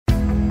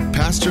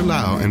Pastor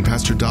Lau and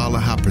Pastor Dala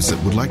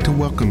Haprasit would like to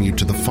welcome you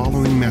to the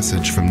following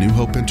message from New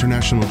Hope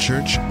International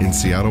Church in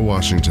Seattle,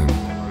 Washington.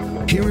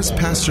 Here is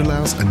Pastor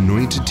Lau's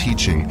anointed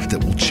teaching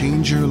that will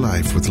change your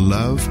life with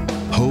love,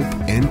 hope,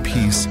 and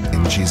peace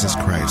in Jesus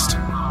Christ.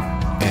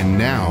 And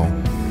now,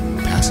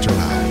 Pastor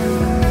Lau.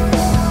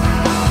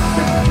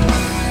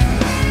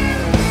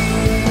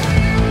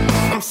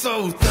 I'm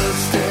so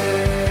thirsty.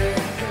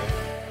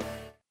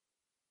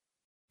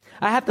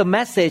 I have the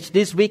message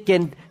this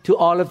weekend to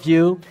all of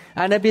you,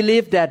 and I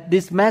believe that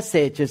these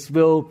messages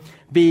will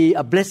be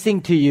a blessing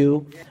to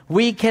you.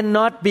 We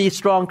cannot be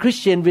strong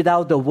Christian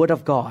without the Word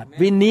of God.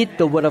 We need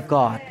the Word of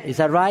God. Is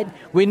that right?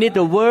 We need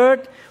the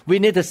Word, we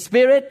need the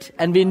Spirit,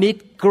 and we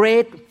need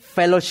great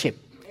fellowship.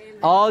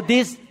 All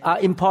these are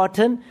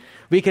important.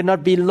 We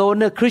cannot be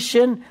loner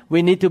Christian.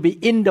 We need to be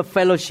in the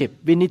fellowship.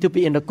 We need to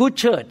be in a good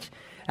church.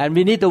 And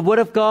we need the Word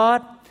of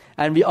God,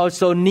 and we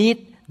also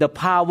need the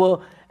power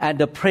and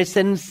the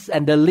presence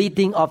and the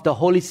leading of the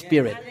Holy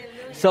Spirit.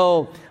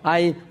 So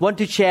I want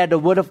to share the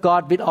Word of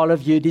God with all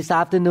of you this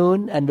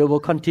afternoon, and we will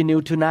continue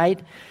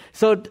tonight.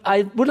 So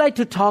I would like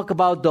to talk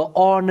about the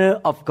honor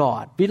of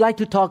God. We'd like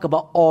to talk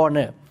about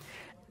honor.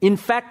 In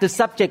fact, the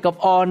subject of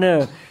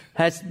honor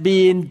has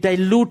been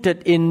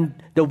diluted in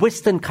the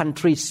Western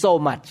countries so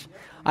much.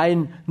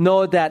 I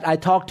know that I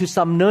talked to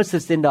some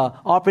nurses in the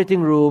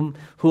operating room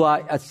who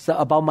are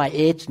about my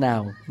age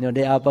now.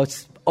 They are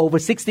about over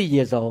 60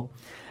 years old.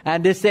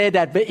 And they say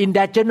that in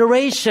that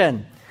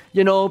generation,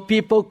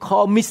 people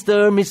call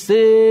Mr.,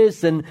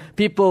 Mrs., and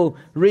people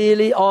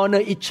really honor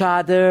each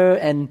other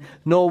and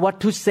know what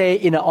to say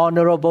in an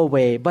honorable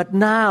way. But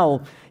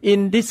now,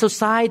 in this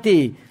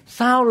society,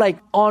 sound like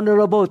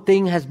honorable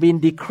thing has been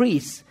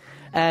decreased.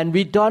 And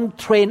we don't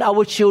train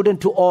our children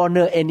to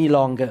honor any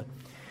longer.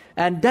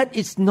 And that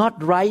is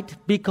not right,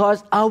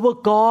 because our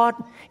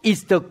God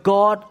is the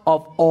God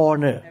of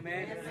honor.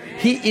 Amen.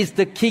 He is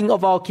the King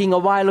of all kings. A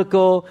while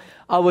ago,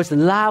 I was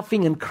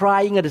laughing and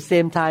crying at the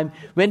same time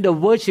when the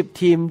worship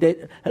team,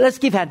 let's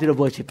give hand to the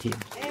worship team.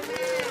 Amen.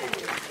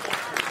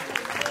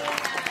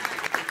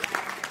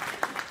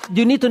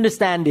 You need to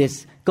understand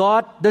this.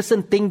 God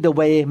doesn't think the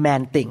way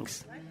man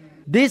thinks.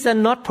 These are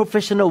not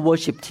professional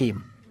worship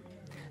team.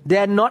 They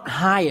are not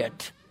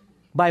hired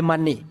by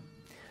money.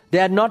 They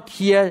are not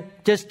here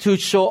just to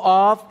show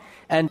off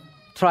and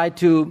try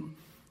to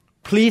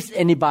please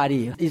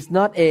anybody. It's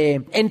not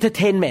an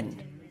entertainment.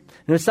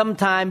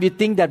 Sometimes we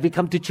think that we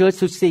come to church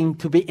to sing,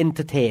 to be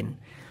entertained.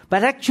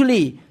 But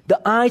actually, the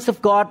eyes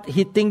of God,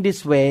 He thinks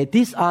this way.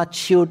 These are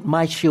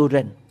my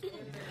children.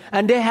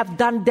 And they have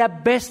done their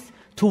best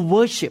to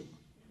worship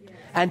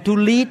and to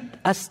lead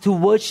us to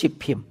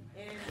worship Him.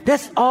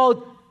 That's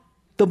all.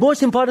 The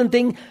most important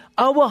thing,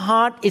 our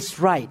heart is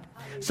right.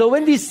 So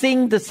when we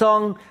sing the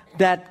song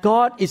that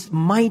God is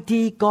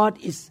mighty, God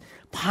is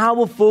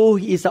powerful,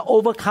 He is an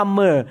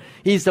overcomer,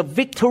 He is a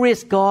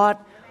victorious God,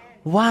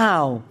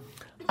 wow.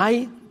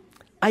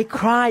 I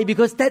cry,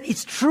 because that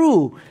is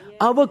true.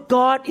 Our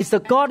God is the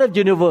God of the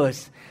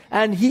universe,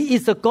 and He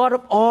is the God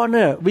of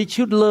honor. We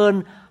should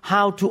learn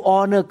how to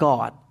honor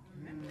God.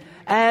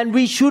 And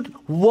we should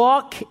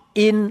walk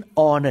in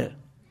honor.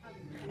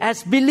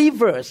 As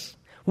believers,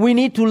 we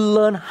need to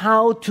learn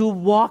how to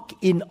walk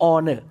in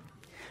honor,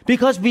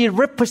 because we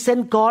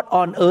represent God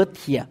on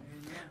earth here.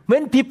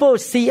 When people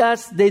see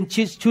us, they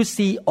choose to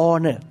see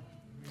honor.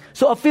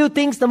 So a few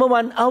things. Number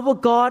one, our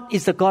God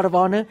is a God of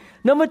honor.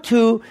 Number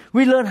two,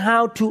 we learn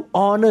how to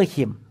honor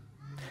Him.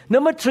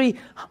 Number three,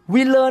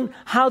 we learn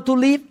how to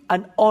live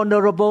an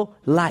honorable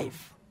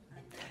life.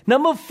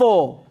 Number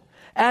four,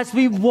 as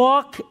we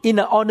walk in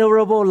an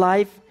honorable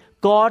life,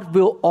 God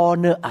will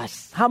honor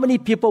us. How many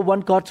people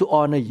want God to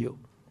honor you?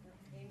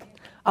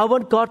 I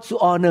want God to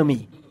honor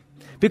me.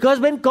 Because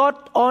when God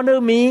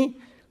honors me,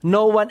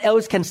 no one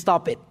else can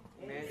stop it.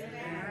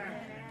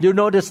 You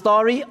know the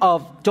story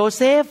of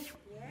Joseph?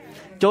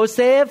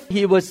 Joseph,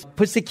 he was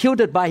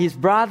persecuted by his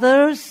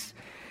brothers.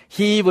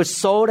 He was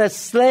sold as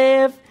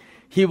slave.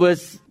 He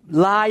was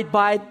lied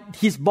by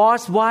his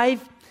boss'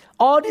 wife.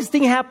 All these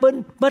things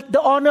happened, but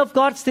the honor of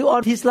God still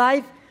on his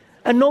life,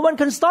 and no one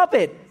can stop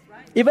it.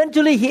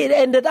 Eventually, he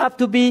ended up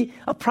to be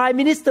a prime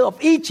minister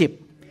of Egypt.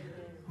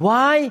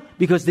 Why?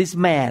 Because this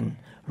man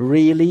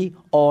really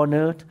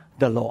honored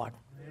the Lord.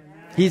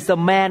 He's a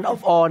man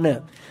of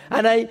honor.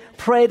 And I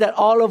pray that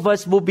all of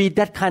us will be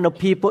that kind of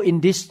people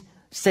in this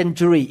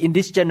century, in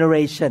this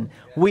generation.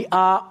 We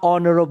are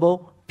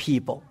honorable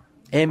people.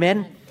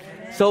 Amen?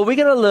 So we're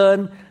going to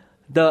learn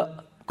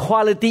the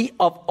quality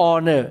of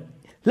honor.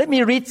 Let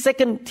me read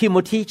 2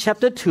 Timothy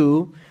chapter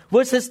 2,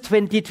 verses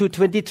 20 to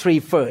 23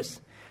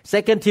 first.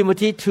 2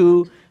 Timothy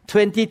 2,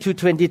 20 to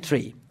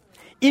 23.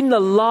 In a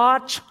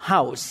large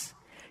house,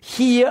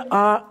 here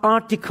are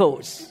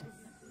articles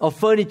of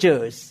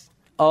furniture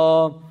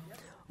or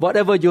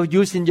whatever you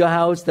use in your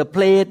house, the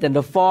plate and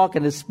the fork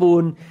and the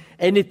spoon,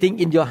 anything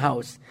in your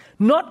house.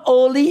 Not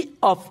only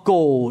of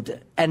gold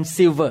and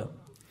silver,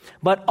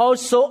 but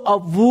also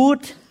of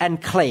wood and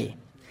clay.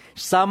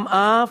 Some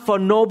are for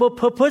noble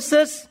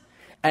purposes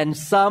and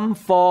some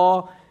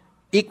for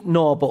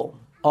ignoble.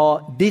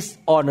 or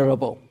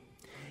dishonorable.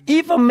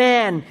 If a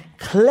man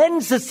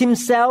cleanses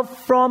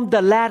himself from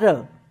the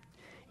latter,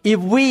 if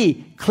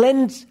we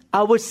cleanse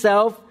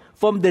ourselves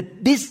from the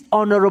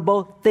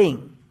dishonorable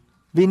thing,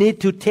 we need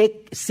to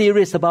take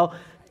serious about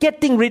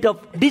getting rid of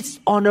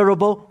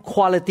dishonorable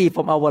quality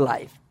from our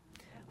life.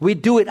 We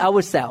do it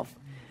ourselves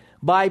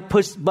by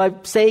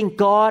saying,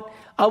 God,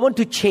 I want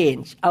to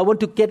change. I want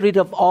to get rid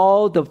of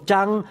all the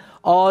junk,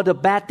 all the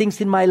bad things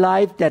in my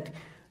life that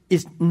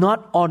is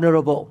not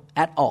honorable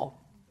at all.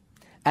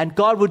 And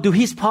God will do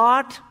His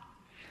part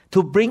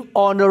to bring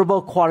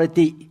honorable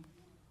quality.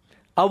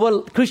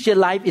 Our Christian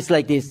life is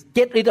like this.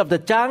 Get rid of the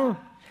junk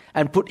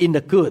and put in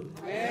the good.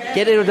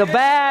 Get rid of the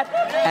bad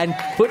and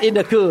put in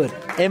the good.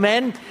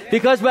 Amen?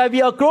 Because when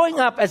we are growing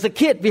up as a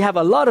kid, we have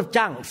a lot of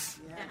junks.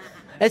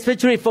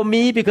 Especially for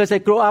me, because I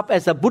grew up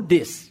as a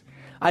Buddhist.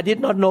 I did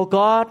not know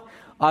God.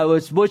 I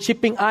was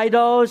worshipping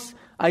idols.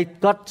 I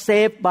got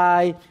saved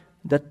by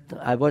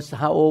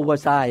how old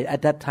was I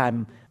at that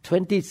time?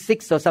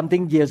 26 or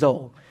something years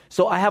old.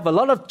 So I have a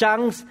lot of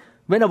junks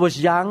when I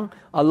was young,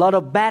 a lot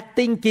of bad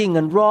thinking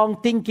and wrong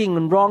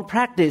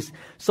practice.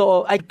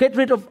 So I get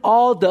rid of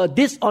all the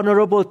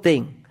dishonorable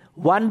thing,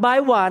 one by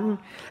one.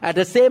 At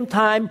the same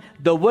time,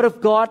 the Word of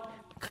God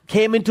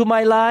came into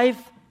my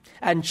life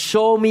and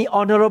showed me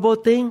honorable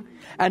thing.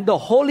 And the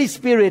Holy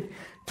Spirit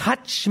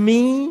touched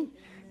me,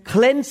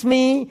 cleansed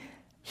me.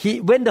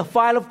 When the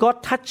fire of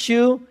God touched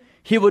you,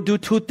 He will do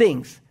two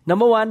things.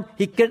 Number one,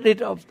 He get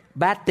rid of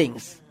bad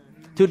things.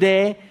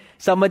 Today,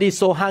 somebody is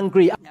so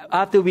hungry.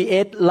 After we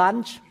ate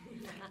lunch,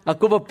 a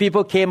group of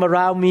people came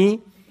around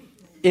me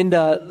in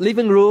the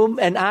living room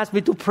and asked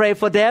me to pray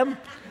for them.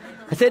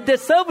 I said, the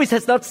service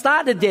has not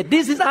started yet.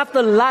 This is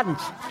after lunch.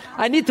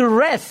 I need to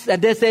rest.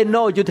 And they said,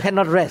 no, you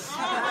cannot rest.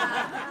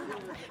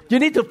 You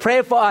need to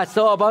pray for us.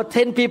 So about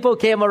 10 people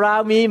came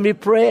around me. We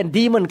pray and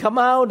demon come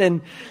out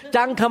and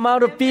junk come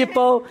out of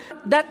people.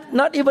 That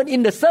not even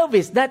in the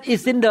service. That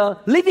is in the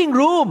living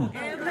room.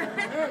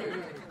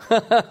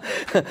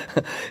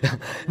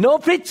 No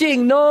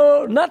preaching,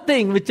 no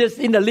nothing. Just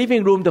in the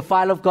living room, the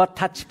fire of God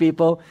touched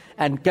people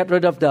and get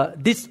rid of the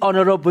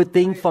dishonorable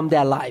thing from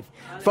their life.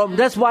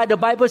 That's why the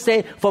Bible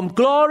says, from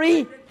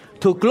glory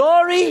to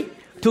glory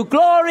to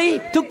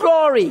glory to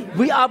glory.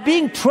 We are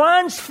being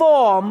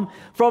transformed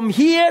from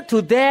here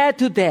to there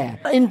to there.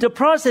 In the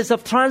process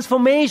of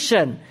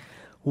transformation,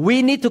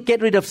 we need to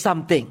get rid of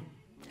something.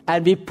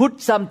 And we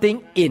put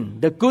something in,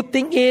 the good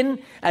thing in,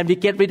 and we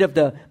get rid of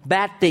the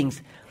bad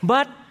things.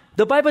 But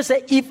the Bible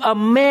says, if a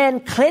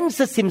man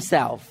cleanses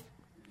himself,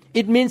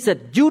 it means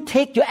that you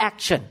take your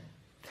action.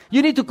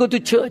 You need to go to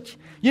church.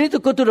 You need to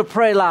go to the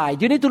prayer line.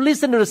 You need to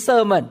listen to the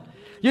sermon.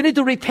 You need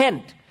to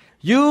repent.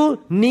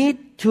 You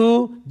need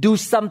to do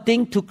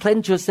something to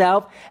cleanse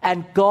yourself,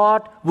 and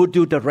God will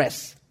do the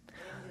rest.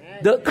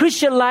 The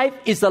Christian life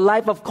is a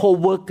life of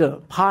co-worker,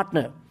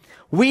 partner.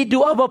 We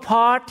do our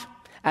part,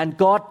 and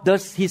God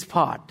does His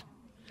part.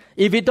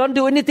 If we don't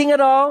do anything at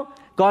all,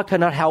 God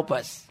cannot help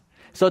us.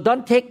 So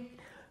don't take.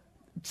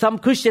 Some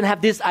Christians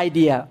have this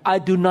idea, I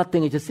do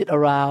nothing, I just sit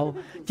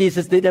around.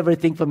 Jesus did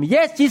everything for me.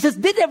 Yes, Jesus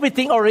did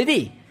everything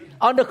already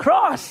on the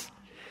cross.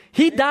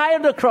 He died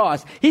on the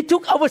cross. He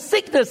took our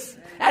sickness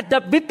at the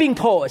whipping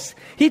post.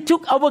 He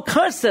took our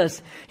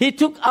curses. He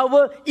took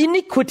our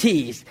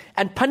iniquities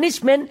and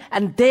punishment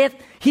and death.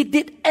 He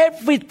did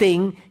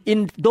everything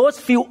in those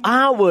few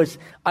hours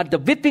at the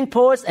whipping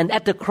post and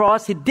at the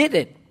cross. He did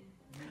it.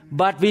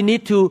 But we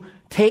need to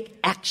take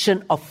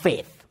action of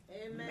faith.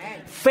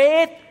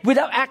 Faith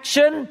without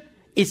action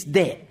is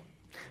dead.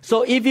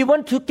 So if we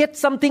want to get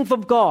something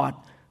from God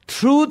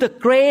through the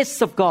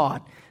grace of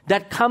God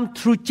that comes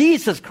through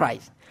Jesus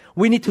Christ,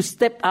 we need to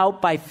step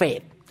out by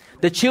faith.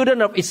 The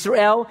children of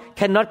Israel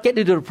cannot get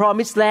into the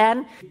promised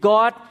land.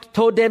 God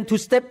told them to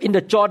step in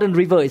the Jordan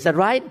River. Is that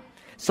right?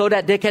 So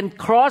that they can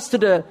cross to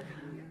the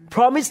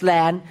promised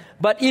land.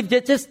 But if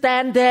they just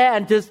stand there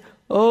and just,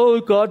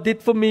 oh, God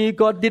did for me,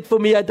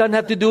 I don't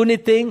have to do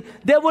anything,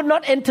 they will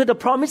not enter the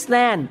promised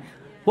land.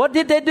 What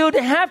did they do?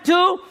 They have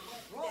to.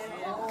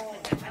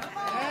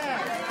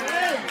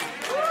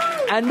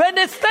 And when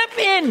they step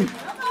in,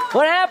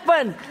 what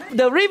happened?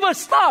 The river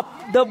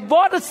stopped. The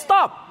water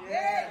stopped.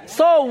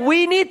 So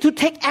we need to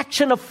take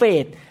action of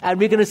faith. And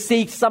we're going to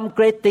see some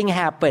great thing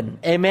happen.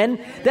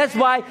 Amen? That's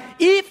why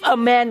if a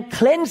man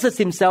cleanses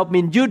himself,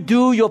 means you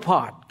do your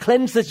part.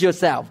 Cleanses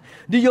yourself.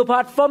 Do your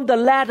part from the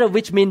latter,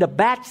 which means the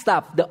bad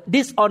stuff, the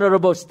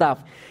dishonorable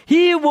stuff.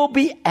 He will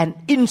be an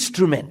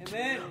instrument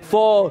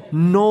for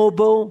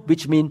noble,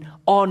 which means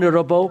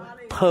honorable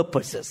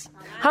purposes.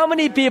 How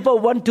many people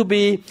want to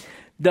be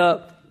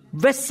the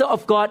vessel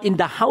of God in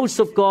the house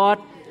of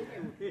God,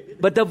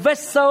 but the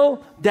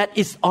vessel that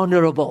is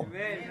honorable?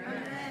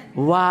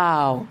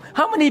 Wow.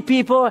 How many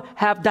people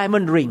have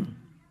diamond ring?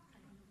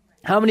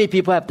 How many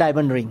people have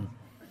diamond ring?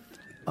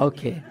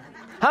 Okay.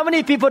 How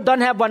many people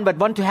don't have one but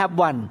want to have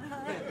one?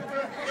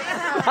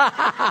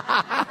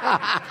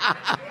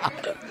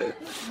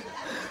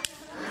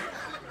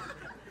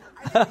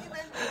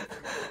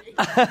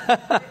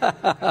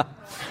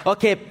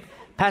 Okay,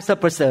 Pastor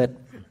Prasad,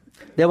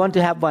 They want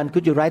to have one.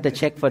 Could you write a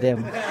check for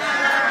them?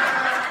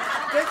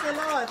 Praise the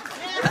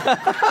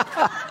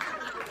Lord.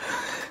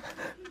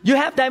 You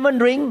have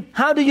diamond ring.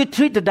 How do you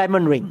treat the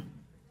diamond ring?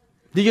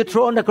 Do you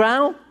throw on the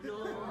ground?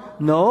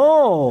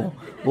 No.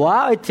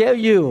 Wow, I tell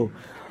you.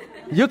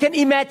 You can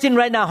imagine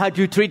right now how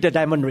you treat the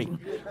diamond ring.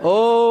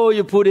 Oh,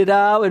 you put it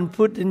out and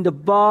put in the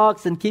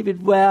box and keep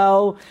it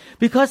well.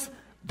 Because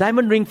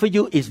diamond ring for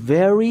you is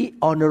very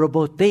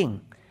honorable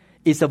thing.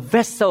 It's a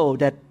vessel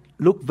that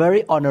look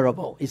very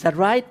honorable. Is that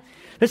right?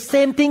 The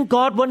same thing,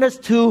 God wants us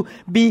to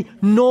be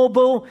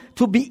noble,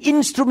 to be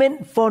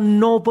instrument for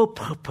noble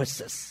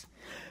purposes.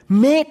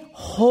 Made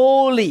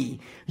holy,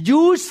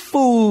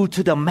 useful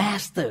to the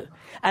master,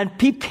 and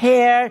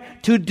prepare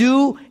to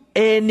do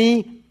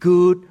any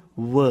good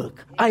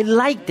work. I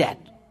like that.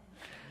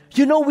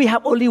 You know, we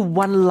have only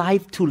one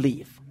life to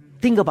live.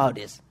 Think about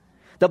this.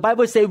 The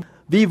Bible says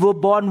we were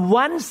born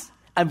once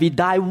and we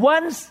die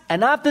once,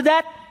 and after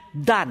that,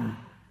 done.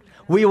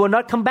 We will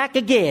not come back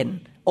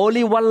again.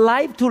 Only one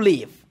life to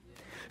live.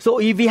 So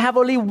if we have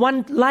only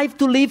one life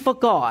to live for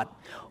God,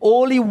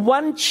 only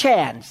one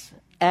chance,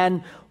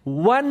 and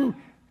one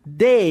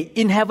day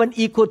in heaven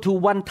equal to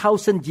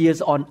 1,000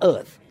 years on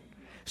earth.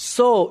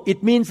 So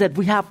it means that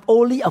we have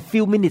only a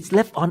few minutes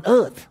left on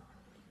earth.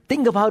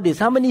 Think about this.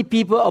 How many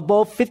people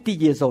above 50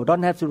 years old?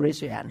 Don't have to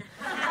raise your hand.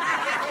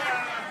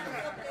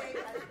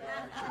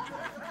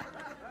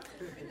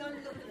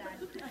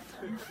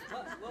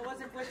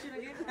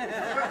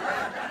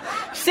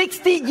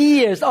 60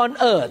 years on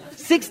earth.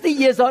 60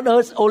 years on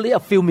earth, only a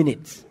few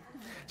minutes.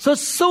 So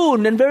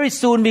soon and very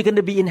soon we're going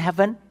to be in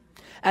heaven.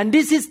 And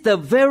this is the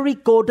very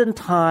golden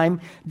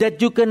time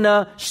that you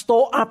can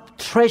store up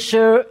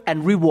treasure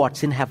and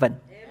rewards in heaven.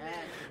 Amen.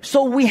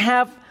 So we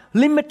have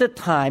limited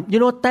time. You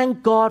know,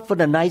 thank God for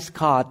the nice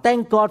car.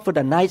 Thank God for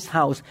the nice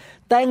house.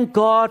 Thank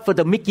God for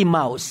the Mickey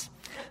Mouse.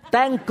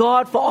 Thank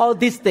God for all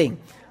these things.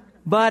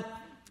 But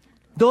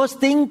those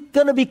things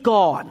gonna be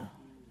gone.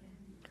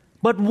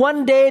 But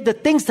one day, the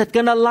things that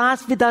gonna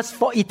last with us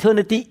for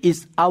eternity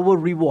is our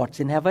rewards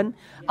in heaven,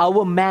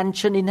 our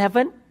mansion in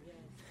heaven,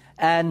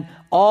 and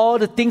all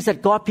the things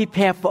that God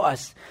prepared for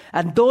us.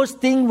 And those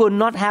things will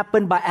not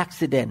happen by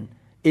accident.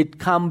 It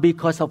comes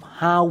because of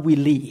how we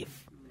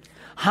live,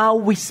 how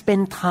we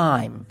spend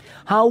time,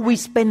 how we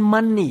spend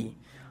money,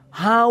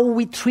 how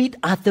we treat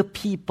other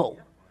people.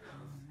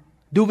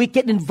 Do we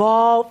get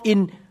involved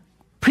in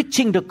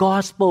preaching the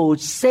gospel,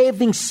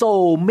 saving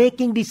soul,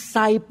 making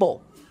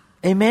disciples?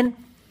 Amen.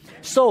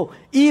 So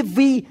if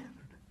we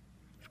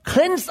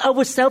cleanse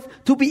ourselves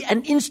to be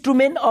an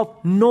instrument of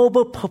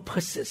noble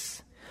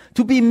purposes,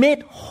 to be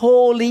made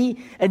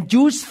holy and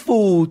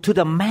useful to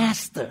the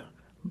Master.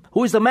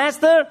 Who is the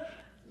Master?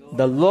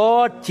 The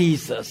Lord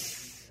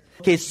Jesus.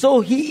 Okay,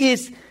 so He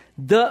is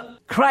the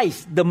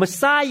Christ, the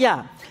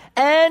Messiah,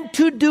 and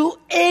to do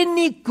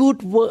any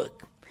good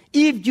work.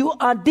 If you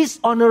are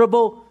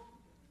dishonorable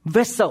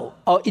vessel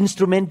or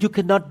instrument, you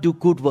cannot do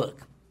good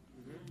work.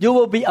 You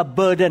will be a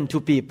burden to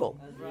people.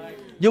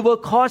 You will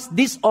cause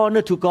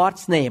dishonor to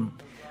God's name.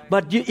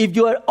 But if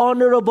you are an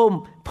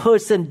honorable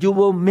person, you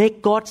will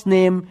make God's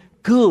name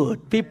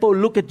good. People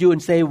look at you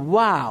and say,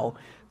 wow,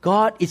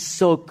 God is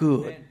so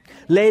good.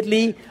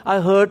 Lately,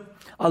 I heard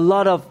a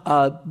lot of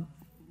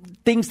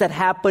things that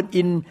happen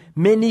in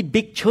many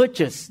big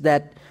churches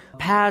that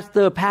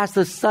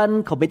pastor's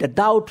son commit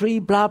adultery,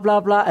 blah, blah,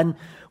 blah. And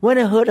when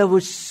I heard, I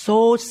was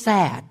so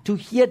sad to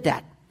hear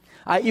that.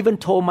 I even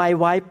told my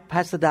wife,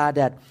 Pastor Da,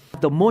 that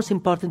the most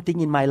important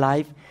thing in my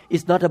life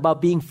is not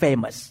about being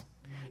famous.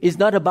 It's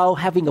not about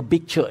having a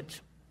big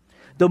church.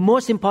 The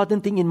most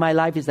important thing in my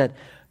life is that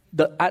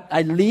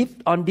I live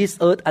on this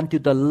earth until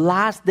the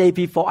last day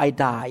before I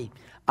die.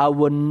 I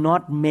will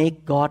not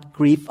make God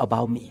grieve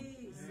about me.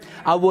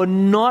 I will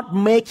not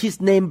make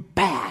His name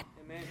bad.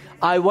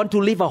 I want to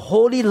live a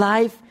holy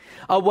life.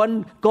 I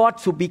want God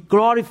to be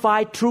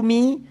glorified through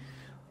me.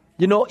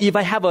 You know, if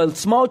I have a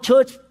small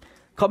church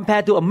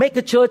compared to a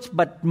mega church,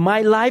 but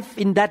my life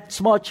in that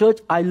small church,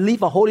 I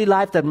live a holy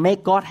life that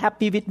make God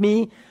happy with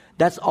me.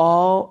 That's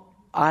all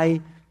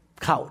I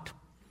count.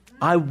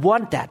 I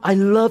want that. I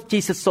love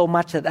Jesus so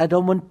much that I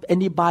don't want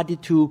anybody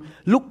to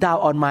look down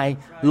on my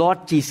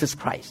Lord Jesus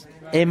Christ.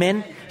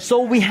 Amen.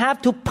 So we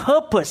have to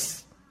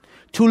purpose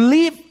to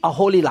live a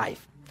holy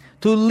life,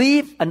 to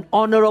live an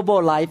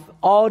honorable life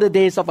all the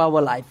days of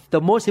our life.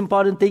 The most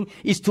important thing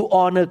is to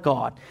honor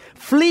God.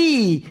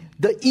 Flee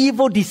the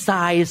evil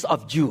desires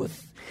of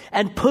youth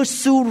and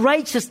pursue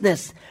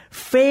righteousness,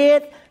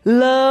 faith,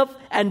 love,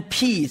 and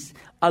peace,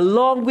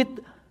 along with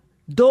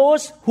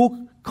those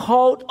who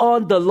called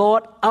on the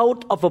Lord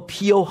out of a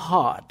pure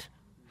heart.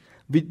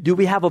 Do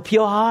we have a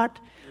pure heart?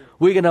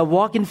 We're going to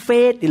walk in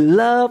faith, in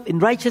love, in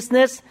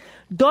righteousness.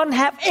 Don't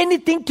have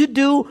anything to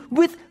do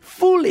with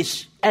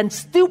foolish and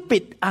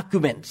stupid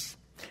arguments,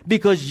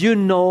 because you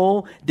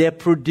know they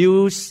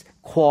produce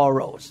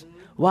quarrels.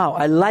 Wow,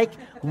 I like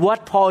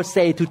what Paul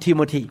said to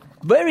Timothy.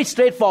 Very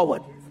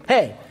straightforward.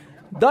 Hey,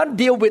 don't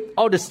deal with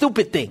all the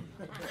stupid thing.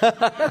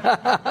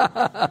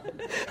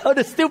 All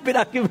the stupid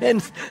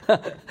arguments.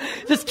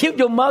 Just keep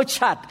your mouth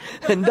shut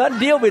and don't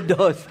deal with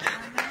those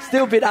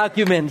stupid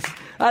arguments.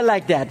 I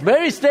like that.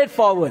 Very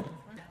straightforward.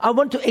 I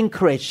want to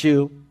encourage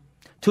you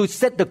to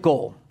set the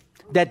goal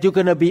that you're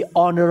going to be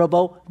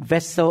honorable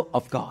vessel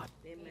of God.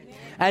 Amen.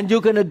 And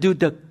you're going to do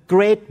the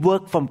great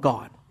work from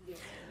God.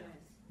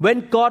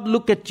 When God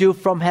look at you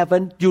from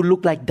heaven, you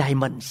look like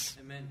diamonds.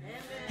 Amen.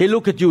 He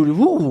look at you,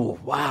 ooh,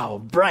 wow,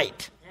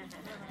 bright.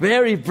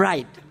 Very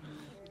bright.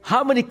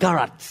 How many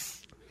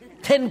carats?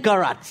 10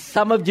 carats.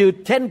 Some of you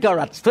 10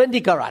 carats,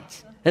 20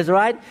 carats. That's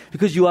right.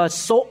 Because you are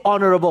so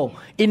honorable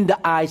in the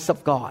eyes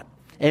of God.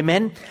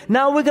 Amen.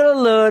 Now we're going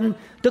to learn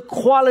the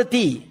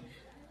quality.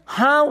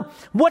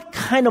 What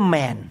kind of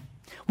man,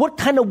 what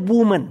kind of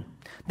woman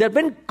that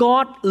when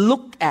God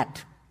look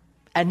at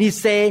and He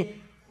say,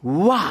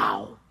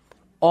 wow,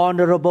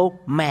 honorable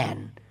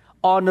man,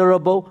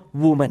 honorable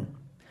woman.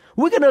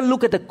 We're going to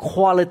look at the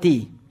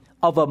quality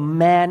of a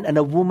man and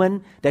a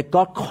woman that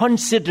God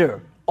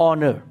consider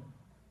honor.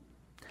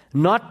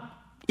 Not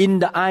in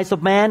the eyes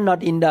of man,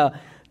 not in the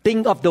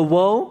thing of the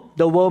world.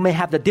 The world may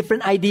have a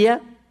different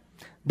idea.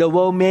 The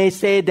world may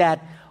say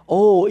that,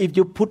 oh, if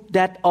you put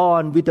that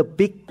on with a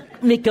big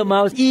Mickey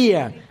Mouse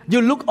ear,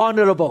 you look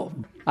honorable.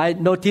 I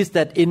noticed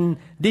that in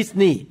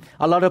Disney,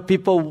 a lot of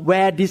people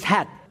wear this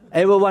hat.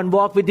 Everyone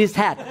walk with this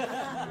hat.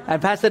 And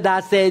Pastor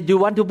Da said, "You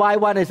want to buy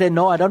one?" I said,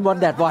 "No, I don't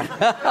want that one."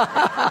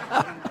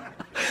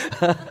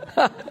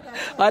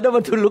 I don't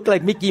want to look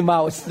like Mickey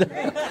Mouse.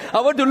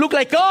 I want to look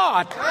like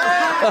God,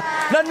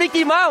 not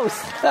Mickey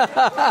Mouse.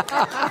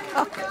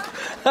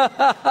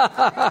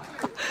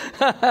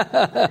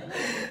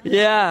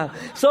 Yeah.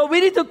 So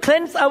we need to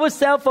cleanse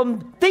ourselves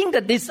from things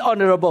that is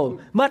honorable.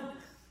 But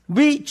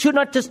we should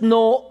not just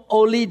know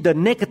only the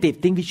negative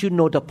thing. We should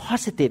know the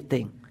positive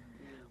thing.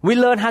 We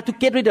learn how to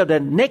get rid of the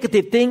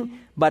negative thing,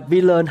 but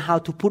we learn how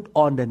to put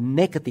on the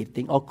negative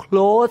thing or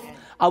clothe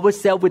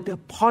ourselves with the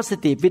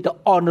positive, with the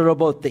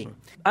honorable thing.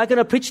 I'm going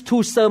to preach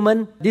 2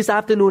 sermons this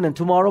afternoon and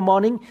tomorrow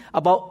morning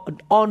about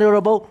an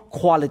honorable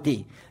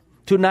quality.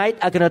 Tonight,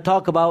 I'm going to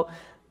talk about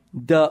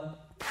the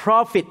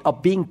profit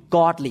of being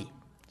godly.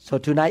 So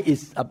tonight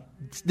is a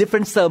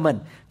different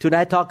sermon.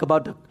 Tonight, talk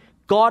about the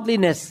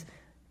godliness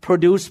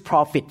produce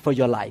profit for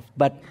your life.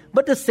 But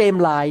the same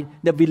line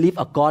that we live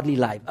a godly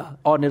life, an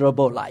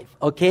honorable life.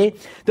 Okay?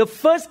 The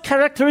first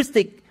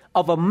characteristic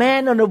of a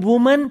man and a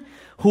woman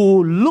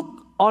who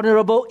look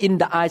honorable in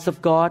the eyes of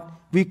God,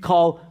 we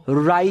call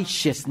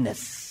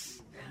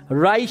righteousness.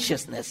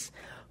 Righteousness.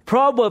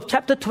 Proverbs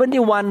chapter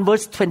 21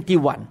 verse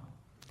 21.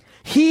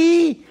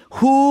 He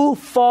who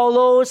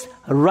follows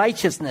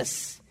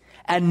righteousness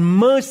and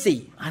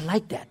mercy. I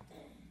like that.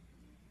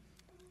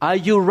 Are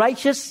you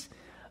righteous?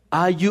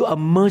 Are you a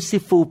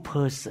merciful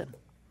person?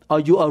 Are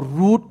you a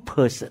rude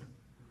person?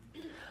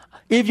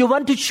 If you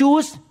want to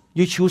choose,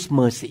 you choose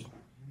mercy.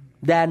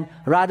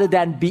 Rather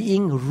than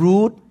being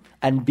rude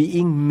and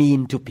being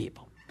mean to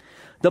people.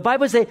 The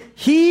Bible says,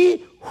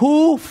 he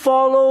who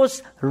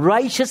follows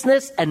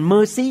righteousness and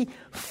mercy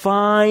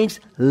finds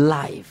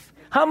life.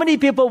 How many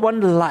people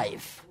want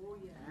life?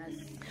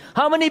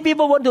 How many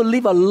people want to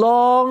live a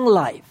long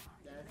life?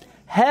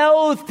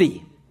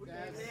 Healthy,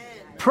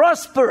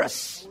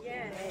 prosperous,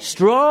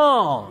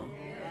 strong.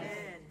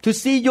 To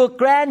see your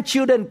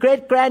grandchildren,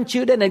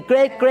 great-grandchildren, and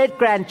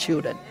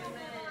great-great-grandchildren.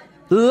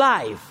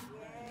 Life.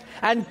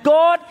 And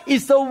God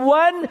is the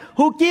one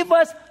who gives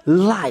us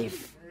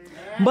life.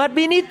 But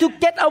we need to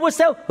get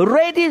ourselves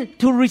ready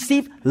to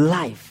receive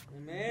life.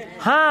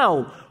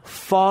 How?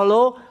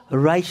 Follow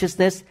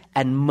righteousness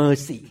and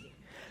mercy.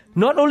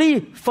 Not only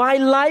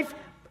find life,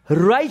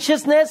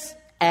 righteousness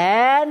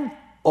and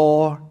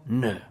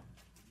honor.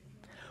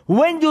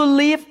 When you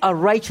live a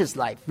righteous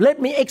life, let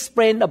me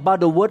explain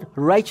about the word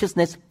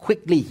righteousness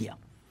quickly here.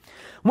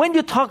 When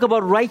you talk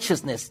about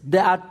righteousness,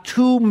 there are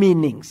 2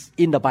 meanings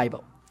in the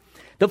Bible.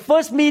 The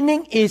first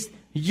meaning is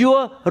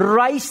your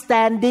right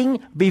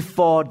standing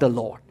before the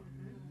Lord.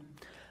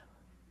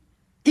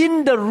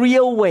 In the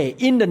real way,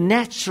 in the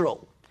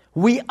natural,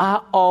 we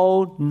are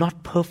all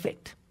not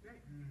perfect.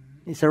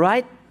 Is that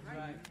right?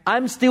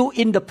 I'm still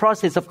in the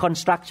process of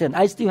construction.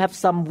 I still have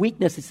some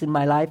weaknesses in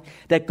my life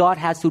that God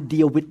has to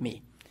deal with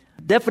me.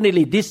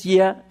 Definitely this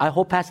year, I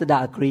hope Pastor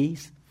Da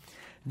agrees,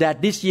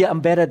 that this year I'm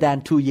better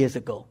than 2 years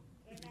ago.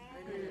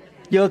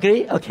 You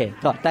agree? Okay,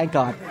 God, thank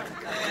God.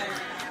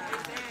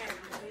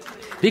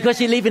 Because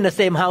she lives in the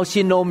same house,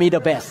 she knows me the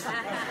best.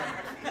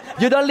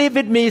 You don't live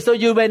with me, so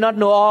you may not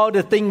know all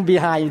the things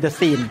behind the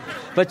scene.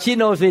 But she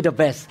knows me the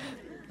best.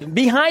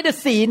 Behind the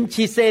scene,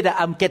 she said that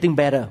I'm getting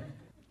better.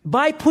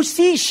 By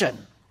position,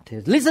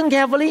 listen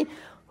carefully,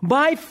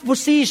 by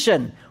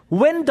position,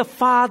 when the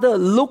Father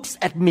looks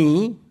at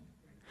me,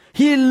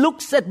 He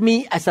looks at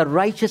me as a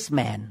righteous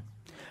man,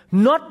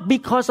 not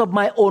because of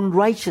my own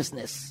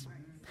righteousness,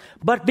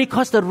 but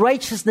because the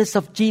righteousness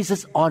of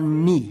Jesus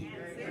on me.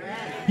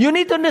 You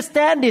need to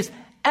understand this.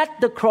 At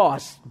the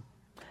cross,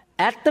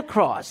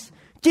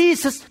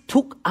 Jesus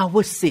took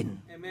our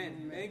sin.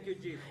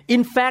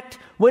 In fact,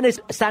 when I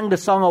sang the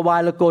song a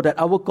while ago that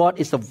our God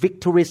is a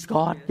victorious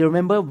God, you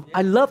remember?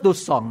 I love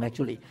those songs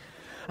actually.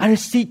 And I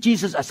see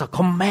Jesus as a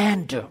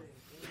commander,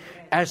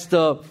 as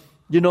the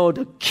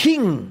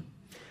king.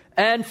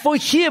 And for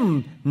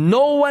him,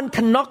 no one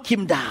can knock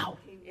him down.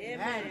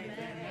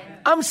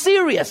 I'm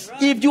serious.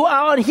 If you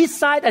are on his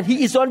side and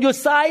he is on your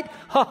side,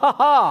 ha ha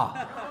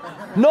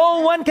ha.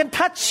 No one can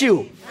touch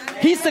you.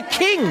 He's the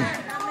king.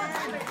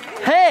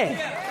 Hey,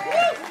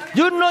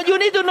 you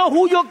need to know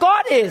who your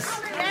God is.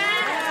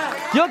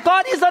 Your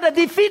God is not a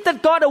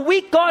defeated God, a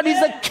weak God.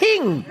 He's a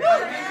king.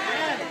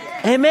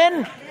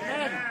 Amen.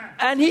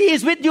 And he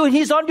is with you.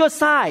 He's on your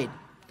side.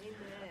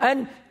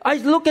 And I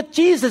look at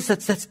Jesus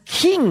as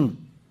king,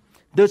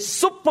 the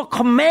super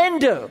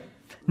commander.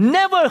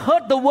 Never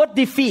heard the word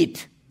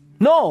defeat.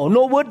 No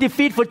word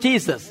defeat for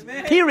Jesus.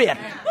 Period.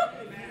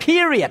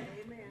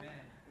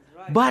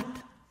 But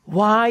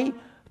why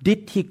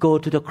did he go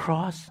to the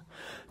cross?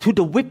 To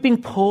the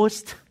whipping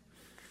post.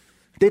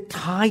 They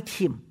tied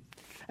him.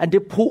 And they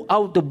pulled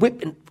out the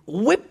whip and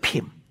whipped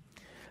him.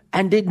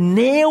 And they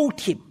nailed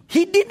him.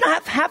 He did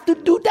not have to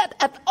do that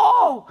at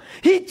all.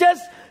 He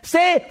just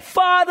said,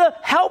 Father,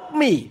 help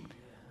me.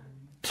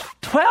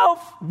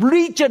 12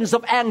 legions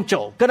of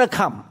angels gonna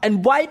come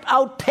and wipe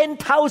out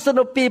 10,000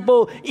 of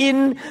people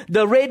in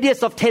the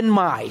radius of 10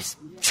 miles.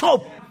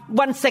 Chop,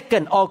 1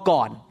 second, all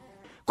gone.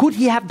 Could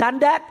he have done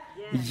that?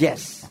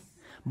 Yes.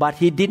 But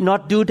he did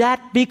not do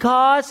that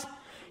because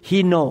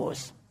he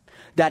knows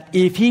that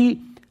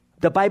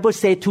the Bible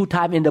says 2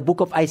 times in the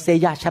book of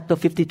Isaiah chapter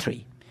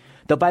 53.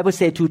 The Bible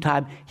says 2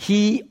 times,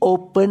 he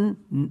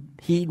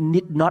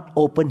did not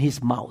open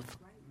his mouth.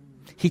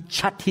 He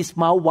shut his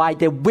mouth while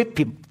they whip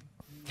him.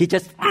 He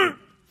just,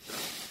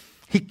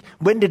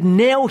 when they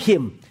nail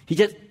him, he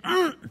just,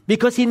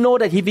 because he know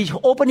that if he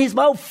open his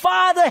mouth,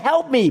 Father,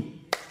 help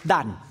me.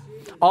 Done.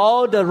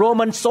 All the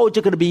Roman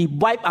soldiers going to be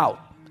wiped out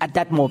at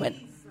that moment.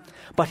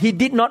 But he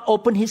did not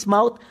open his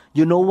mouth.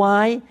 You know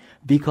why?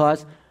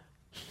 Because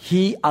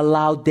he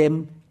allowed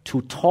them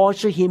to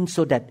torture him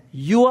so that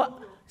your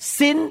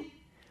sin,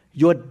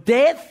 your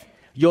death,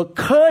 your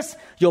curse,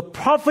 your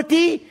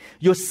poverty,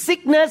 your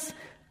sickness,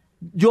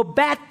 your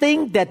bad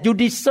thing that you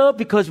deserve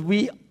because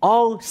we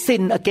all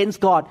sin against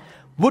God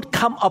would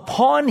come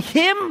upon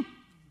him.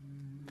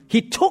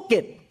 He took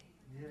it.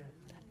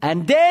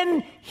 And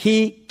then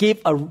he gave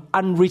an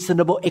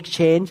unreasonable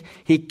exchange.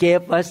 He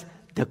gave us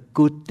the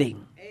good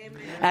thing.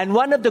 Amen. And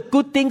one of the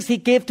good things he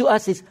gave to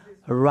us is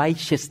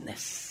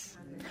righteousness.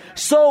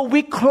 So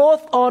we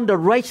clothe on the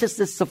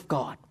righteousness of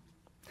God.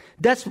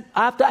 That's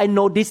after I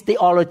know this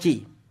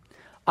theology,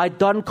 I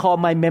don't call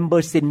my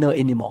members sinner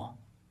anymore.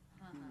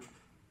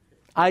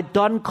 I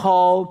don't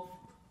call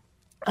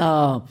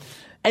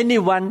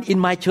anyone in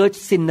my church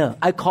sinner.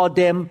 I call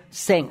them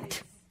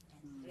saint.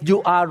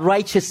 You are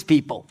righteous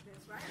people.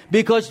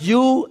 Because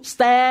you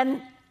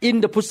stand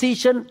in the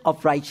position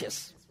of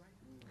righteous.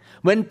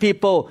 When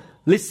people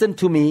listen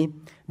to me,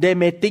 they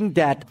may think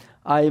that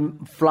I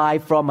fly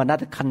from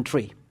another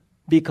country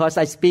because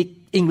I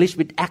speak English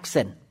with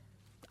accent.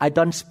 I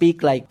don't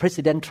speak like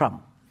President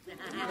Trump.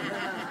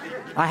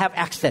 I have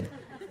accent.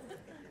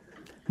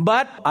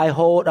 But I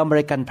hold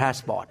American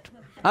passport.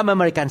 I'm an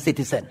American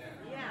citizen.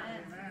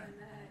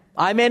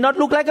 I may not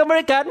look like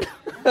American.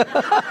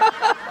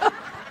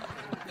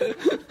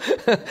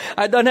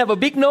 I don't have a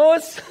big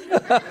nose,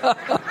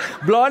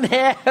 blonde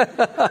hair,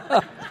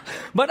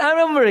 but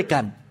I'm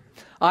American.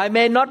 I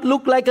may not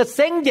look like a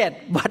saint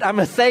yet, but I'm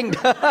a saint.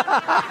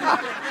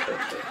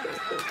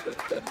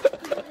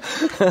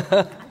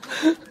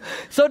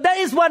 So that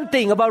is one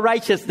thing about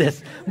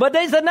righteousness. But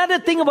there is another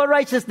thing about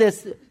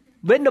righteousness.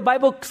 When the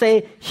Bible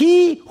says,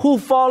 he who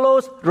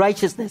follows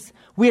righteousness,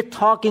 we are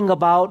talking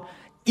about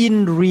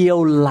in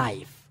real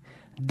life.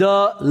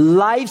 The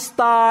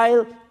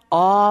lifestyle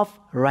of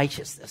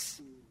righteousness.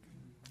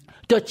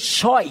 The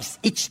choice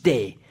each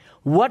day.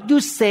 What you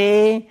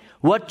say,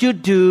 what you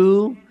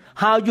do,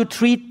 how you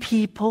treat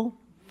people.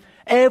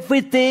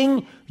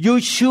 Everything you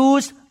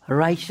choose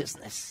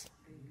righteousness.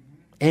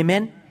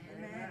 Amen?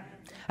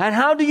 And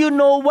how do you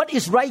know what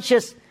is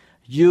righteous?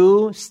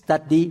 You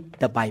study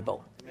the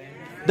Bible.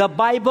 The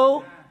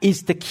Bible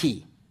is the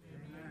key.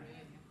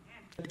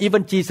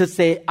 Even Jesus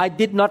said, I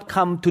did not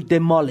come to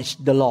demolish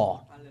the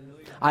law.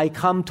 I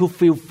come to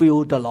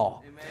fulfill the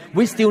law.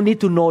 We still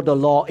need to know the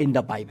law in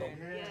the Bible.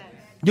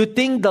 You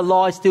think the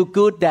law is still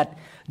good that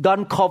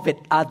don't covet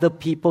other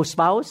people's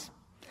spouse?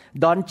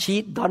 Don't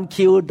cheat, don't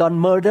kill, don't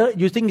murder?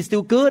 You think it's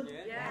still good?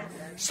 Yes.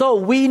 So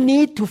we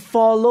need to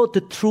follow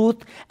the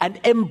truth and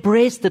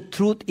embrace the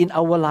truth in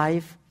our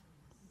life.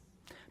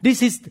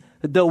 This is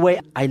the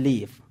way I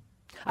live.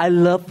 I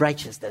love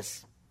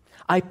righteousness.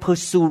 I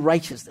pursue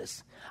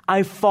righteousness.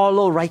 I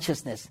follow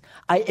righteousness.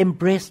 I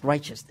embrace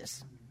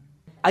righteousness.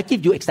 I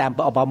give you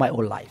example about my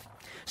own life.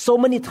 So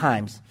many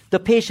times, the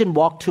patient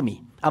walked to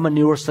me. I'm a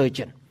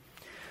neurosurgeon.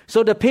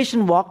 So the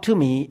patient walked to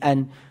me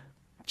and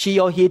she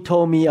or he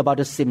told me about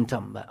the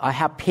symptom. I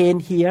have pain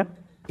here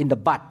in the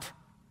butt.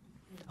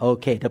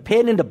 Okay, the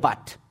pain in the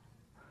butt.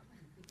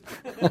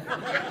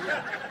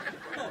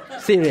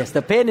 Serious,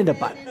 the pain in the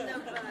butt.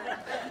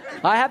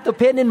 I have the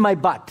pain in my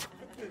butt.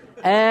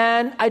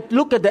 And I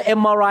look at the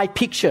MRI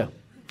picture.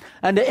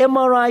 And the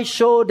MRI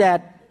show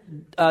that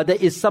there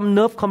is some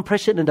nerve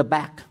compression in the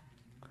back.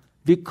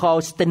 We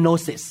call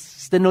stenosis.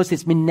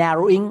 Stenosis means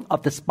narrowing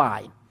of the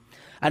spine.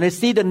 And I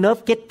see the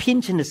nerve get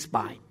pinched in the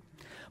spine.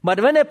 But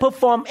when I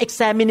perform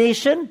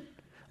examination,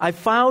 I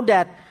found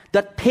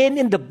that pain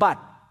in the butt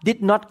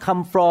did not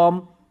come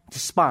from the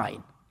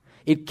spine.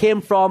 It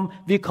came from,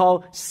 we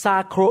call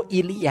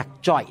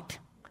sacroiliac joint.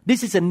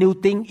 This is a new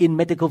thing in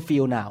medical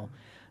field now,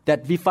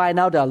 that we find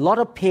out that a lot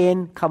of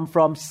pain come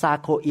from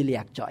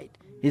sacroiliac joint.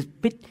 It's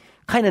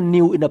kind of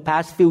new in the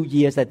past few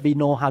years that we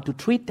know how to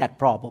treat that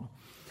problem.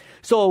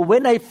 So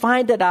when I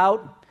find that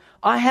out,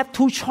 I have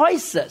two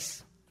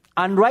choices.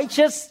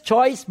 Unrighteous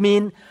choice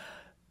means,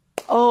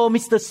 oh,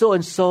 Mr.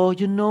 So-and-so,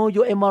 you know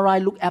your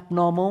MRI look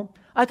abnormal.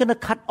 I'm going to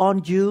cut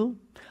on you.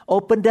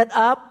 Open that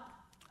up.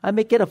 I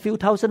may get a few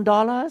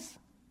 $1,000s,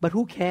 but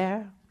who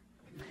cares?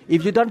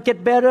 If you don't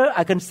get better,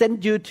 I can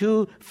send you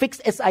to fix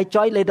SI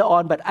joint later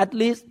on, but at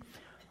least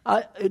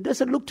it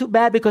doesn't look too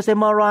bad because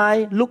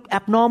MRI look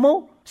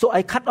abnormal, so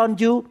I cut on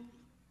you.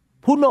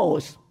 Who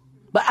knows?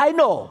 But I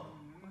know.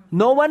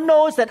 No one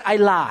knows that I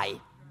lie.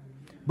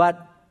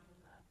 But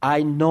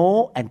I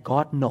know and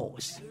God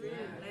knows.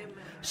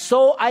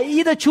 So I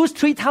either choose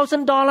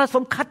 $3,000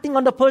 from cutting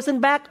on the person's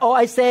back, or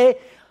I say,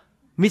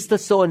 Mr.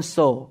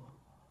 So-and-so,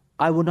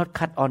 I will not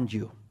cut on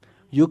you.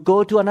 You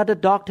go to another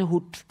doctor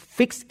who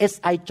fix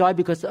SI joint,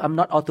 because I'm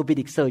not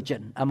orthopedic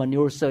surgeon. I'm a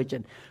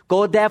neurosurgeon.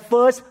 Go there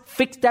first,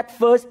 fix that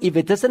first. If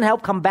it doesn't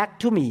help, come back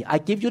to me. I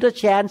give you the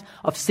chance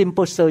of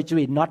simple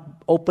surgery,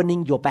 not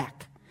opening your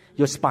back,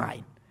 your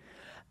spine.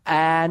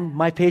 And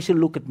my patient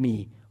look at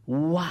me.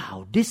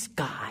 Wow, this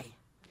guy,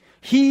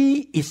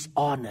 he is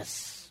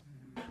honest.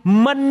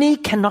 Money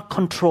cannot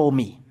control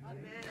me.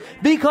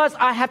 Because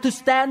I have to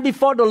stand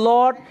before the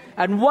Lord,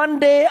 and one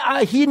day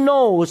He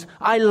knows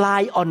I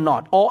lie or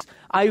not. Or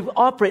I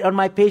operate on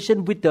my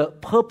patient with the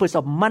purpose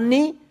of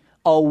money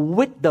or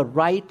with the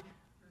right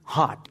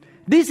heart.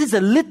 This is a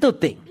little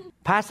thing.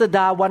 Pastor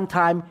Da one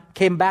time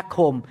came back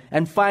home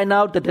and find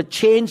out that the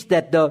change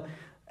that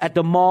at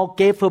the mall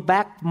gave her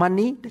back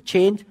money, the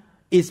change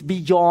is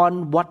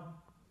beyond what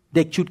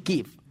they should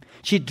give.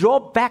 She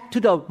drove back to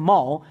the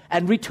mall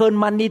and returned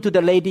money to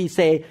the lady,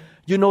 say,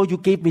 you know, you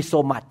gave me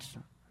so much.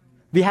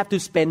 We have to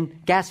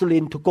spend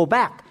gasoline to go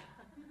back.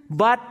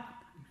 But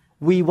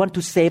we want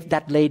to save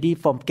that lady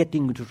from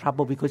getting into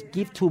trouble because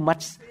give too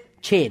much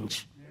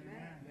change.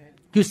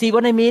 You see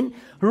what I mean?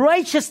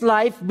 Righteous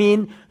life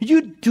means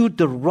you do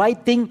the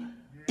right thing,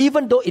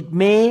 even though it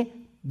may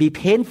be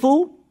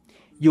painful.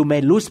 You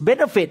may lose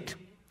benefit.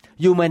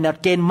 You may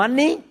not gain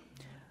money.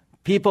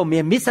 People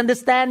may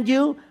misunderstand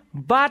you,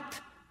 but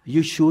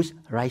you choose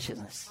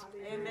righteousness.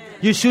 Amen.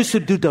 You choose to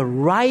do the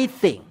right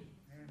thing.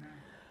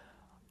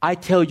 I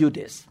tell you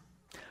this,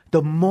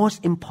 the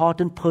most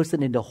important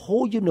person in the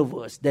whole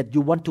universe that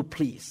you want to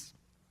please,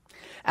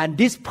 and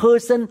this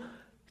person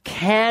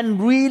can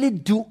really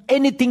do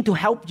anything to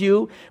help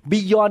you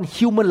beyond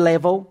human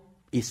level,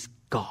 is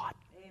God.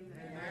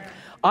 Amen.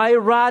 I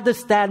rather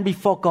stand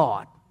before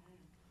God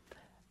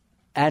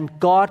and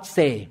God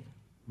say,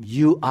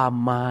 you are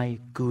my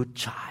good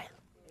child.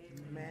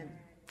 Amen.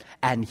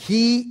 And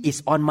He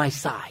is on my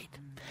side.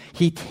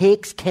 He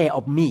takes care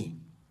of me.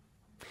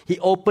 He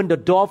opened the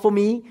door for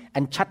me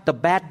and shut the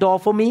bad door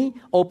for me,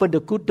 opened the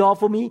good door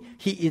for me.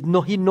 He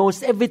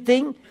knows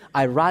everything.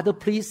 I rather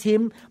please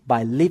Him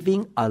by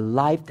living a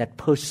life that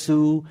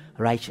pursues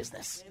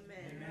righteousness.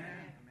 Amen.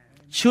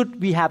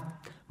 Should we have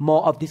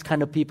more of this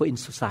kind of people in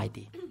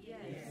society? Yes.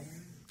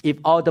 If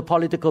all the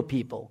political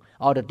people,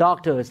 all the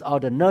doctors, all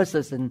the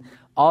nurses, and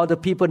all the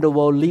people in the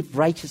world live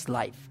righteous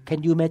life,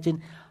 can you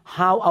imagine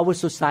how our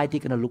society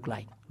is going to look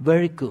like?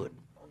 Very good.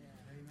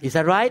 Is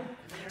that right?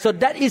 So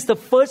that is the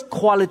first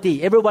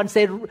quality. Everyone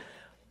say,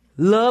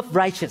 love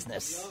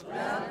righteousness.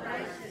 Love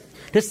righteousness.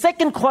 The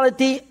second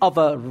quality of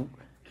an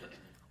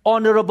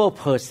honorable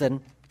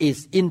person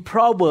is in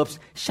Proverbs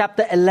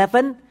chapter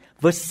 11,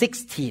 verse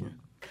 16.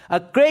 A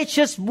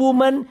gracious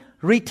woman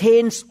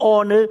retains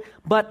honor,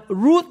 but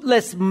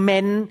ruthless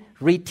men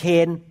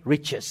retain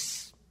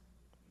riches.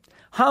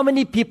 How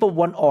many people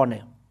want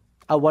honor?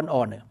 I want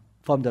honor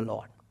from the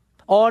Lord.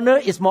 Honor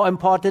is more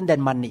important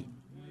than money.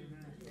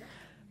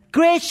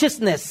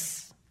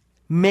 Graciousness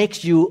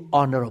makes you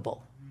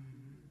honorable.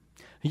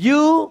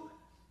 You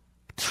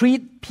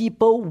treat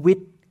people with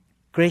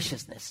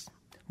graciousness.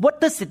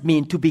 What does it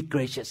mean to be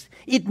gracious?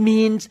 It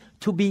means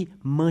to be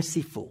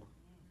merciful,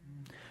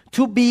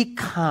 to be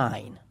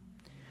kind,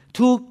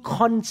 to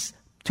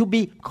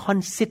be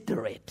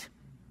considerate.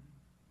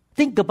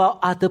 Think about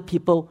other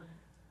people's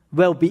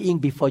well-being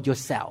before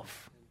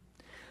yourself.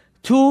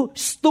 To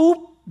stoop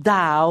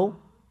down,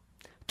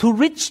 to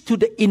reach to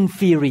the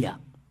inferior.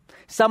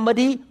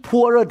 Somebody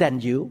poorer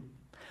than you,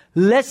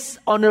 less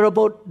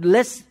honorable,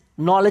 less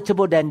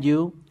knowledgeable than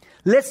you,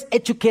 less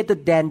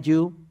educated than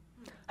you,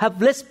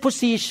 have less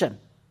position.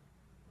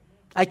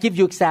 I give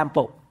you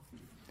example.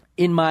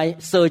 In my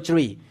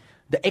surgery,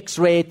 the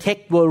X-ray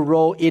tech will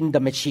roll in the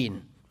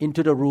machine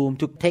into the room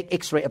to take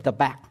X-ray of the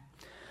back.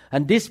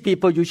 And these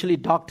people, usually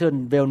doctors,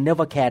 will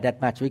never care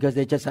that much because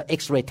they're just an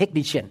X-ray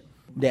technician.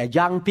 They're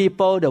young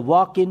people, they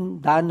walk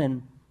in, done,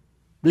 and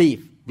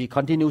leave. We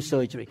continue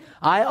surgery.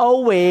 I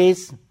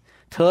always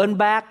turn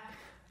back.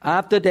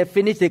 After they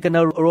finish, they're going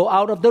to roll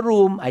out of the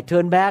room. I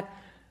turn back.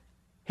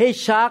 Hey,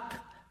 Chuck,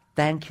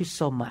 thank you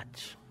so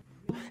much.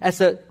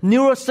 As a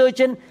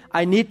neurosurgeon,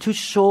 I need to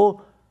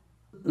show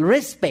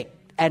respect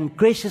and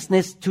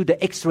graciousness to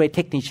the X-ray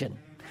technician,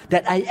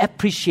 that I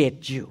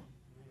appreciate you,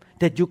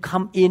 that you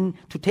come in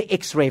to take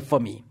X-ray for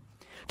me,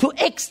 to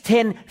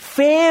extend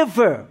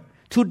favor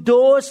to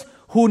those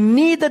who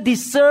neither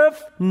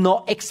deserve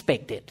nor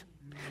expect it.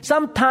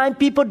 Sometimes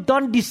people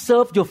don't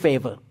deserve your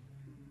favor,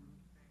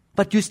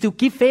 but you still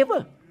give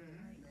favor.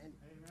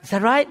 Is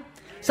that right?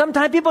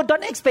 Sometimes people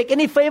don't expect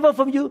any favor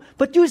from you,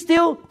 but you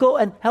still go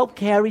and help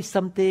carry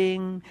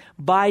something,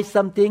 buy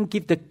something,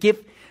 give the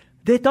gift.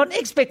 They don't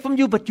expect from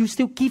you, but you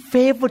still give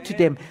favor to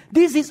them.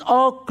 This is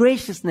all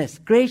graciousness,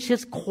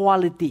 gracious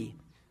quality.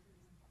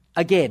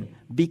 Again,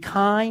 be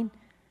kind,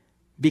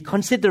 be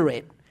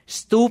considerate,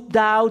 stoop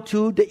down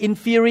to the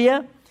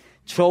inferior,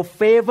 show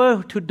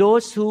favor to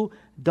those who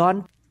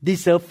don't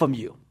deserve from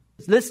you.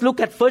 Let's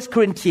look at 1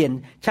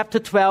 Corinthians chapter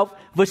 12,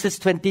 verses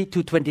 20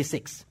 to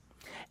 26.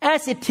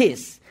 As it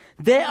is,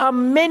 there are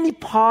many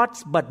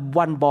parts but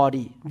one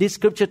body. This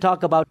scripture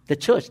talks about the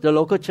church, the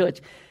local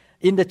church.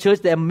 In the church,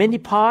 there are many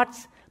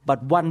parts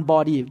but one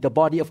body, the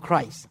body of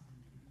Christ.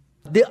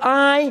 The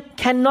eye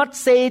cannot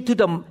say to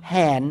the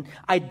hand,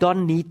 I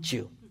don't need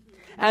you.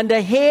 And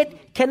the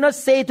head cannot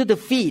say to the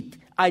feet,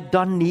 I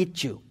don't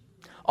need you.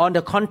 On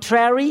the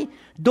contrary,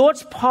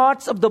 those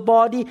parts of the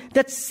body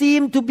that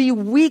seem to be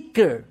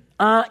weaker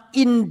are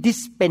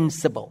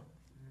indispensable.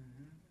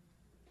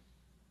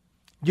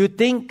 You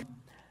think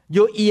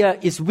your ear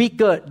is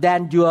weaker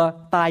than your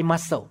thigh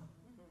muscle?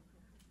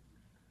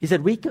 Is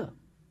it weaker?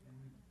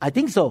 I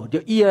think so.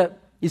 Your ear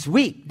is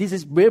weak. This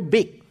is very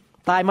big.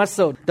 Thigh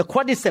muscle. The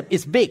quadricep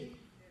is big.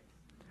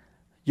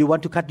 You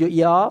want to cut your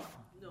ear off?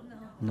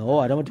 No,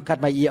 I don't want to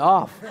cut my ear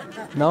off.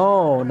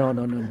 No.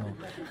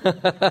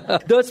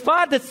 Those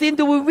parts that seem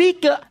to be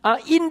weaker are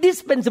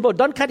indispensable.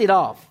 Don't cut it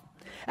off.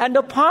 And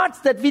the parts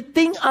that we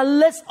think are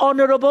less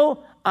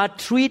honorable are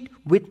treated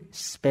with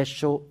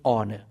special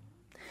honor.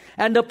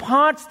 And the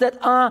parts that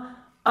are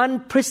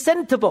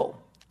unpresentable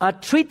are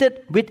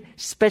treated with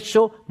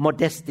special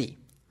modesty.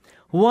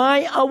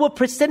 Why our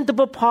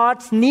presentable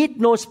parts need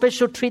no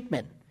special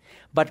treatment?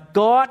 But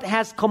God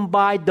has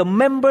combined the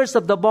members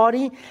of the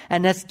body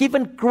and has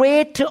given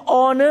greater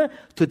honor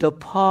to the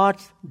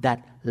parts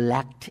that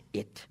lacked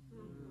it.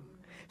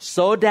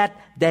 So that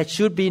there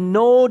should be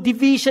no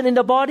division in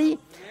the body,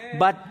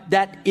 but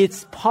that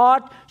its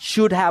part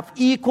should have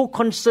equal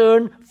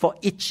concern for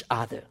each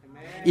other.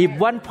 If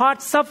one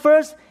part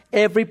suffers,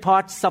 every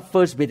part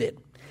suffers with it.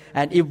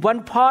 And if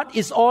one part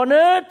is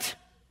honored,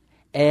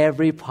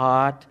 every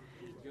part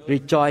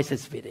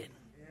rejoices with it.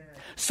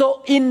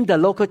 So in the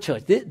local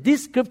church,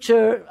 this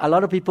scripture, a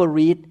lot of people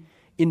read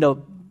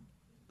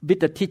with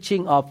the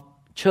teaching of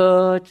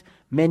church,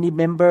 many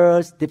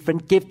members,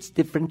 different gifts,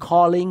 different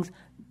callings.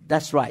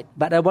 That's right.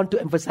 But I want to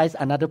emphasize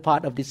another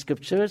part of the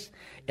scriptures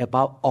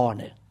about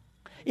honor.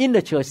 In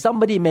the church,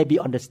 somebody may be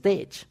on the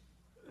stage,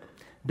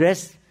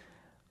 dressed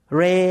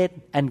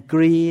red and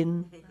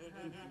green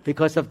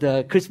because of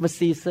the Christmas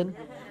season.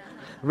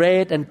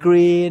 Red and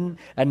green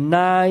and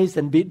nice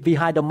and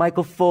behind the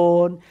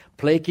microphone,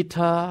 play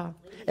guitar.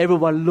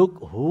 Everyone look,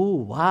 oh,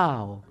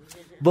 wow,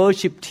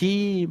 worship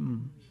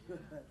team.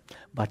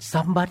 But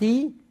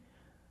somebody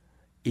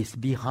is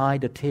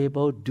behind the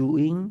table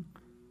doing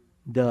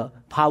the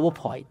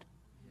PowerPoint.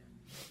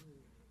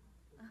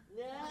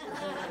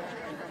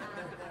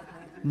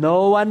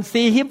 No one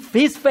see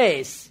his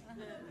face.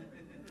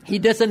 He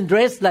doesn't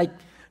dress like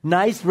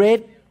nice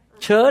red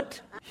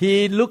shirt.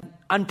 He look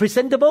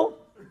unpresentable.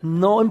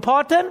 No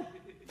important.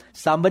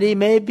 Somebody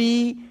may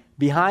be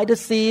behind the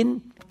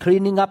scene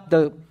cleaning up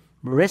the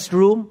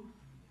restroom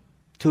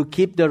to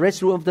keep the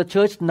restroom of the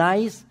church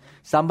nice.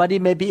 Somebody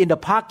may be in the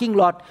parking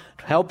lot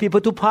to help people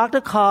to park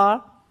the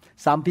car.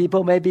 Some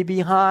people may be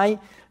behind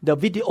the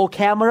video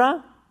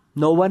camera.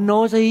 No one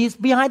knows he's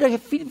behind the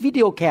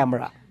video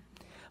camera.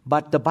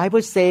 But the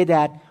Bible says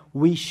that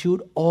we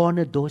should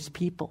honor those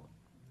people.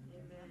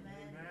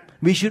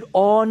 We should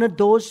honor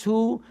those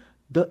who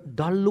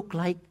don't look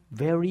like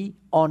very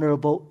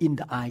honorable in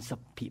the eyes of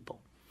people.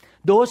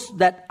 Those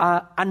that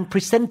are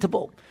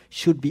unpresentable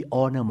should be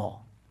honored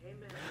more.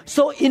 Amen.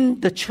 So in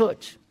the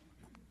church,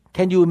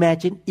 can you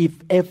imagine if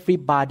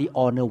everybody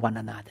honor one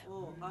another?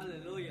 Oh,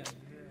 hallelujah.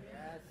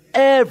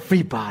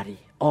 Everybody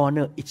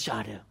honor each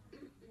other.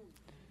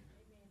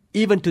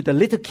 Even to the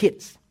little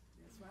kids,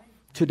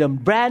 to the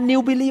brand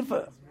new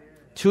believer,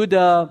 to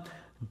the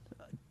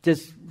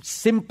just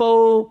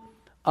simple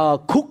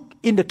cook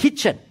in the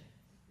kitchen.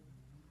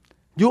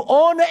 You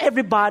honor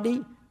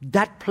everybody,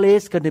 that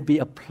place is going to be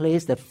a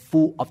place that's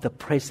full of the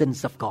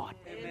presence of God.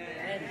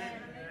 Amen.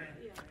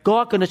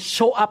 God gonna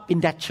show up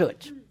in that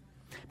church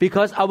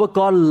because our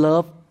God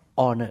love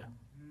honor.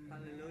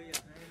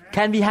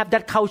 Can we have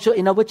that culture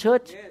in our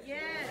church?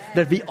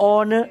 That we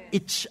honor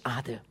each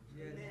other.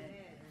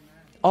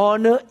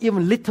 Honor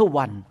even little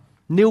one,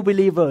 new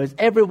believers,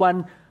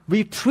 everyone.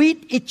 We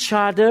treat each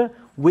other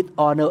with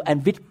honor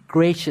and with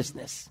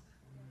graciousness.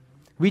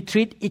 We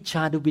treat each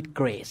other with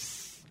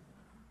grace.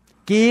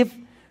 Give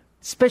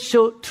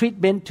special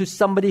treatment to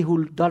somebody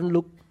who doesn't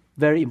look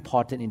very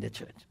important in the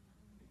church.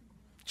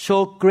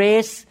 Show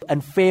grace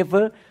and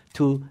favor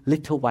to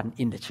little one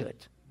in the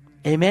church.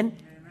 Amen?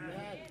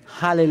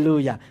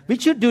 Hallelujah. We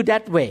should do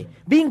that way.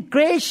 Being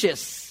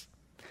gracious.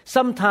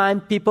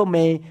 Sometimes people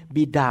may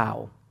be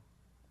down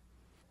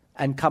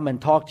and come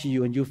and talk to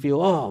you and you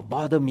feel, oh,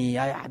 bother me,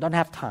 I don't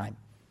have time.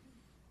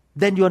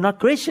 Then you are not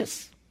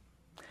gracious.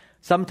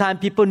 Sometimes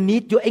people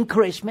need your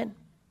encouragement.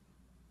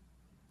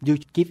 You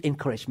give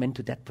encouragement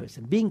to that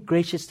person. Being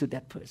gracious to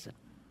that person.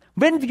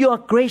 When you are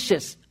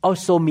gracious,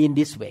 also mean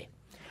this way.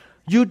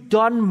 You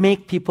don't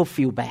make people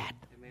feel bad.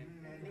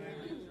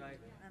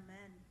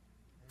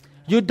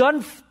 You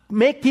don't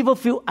make people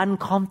feel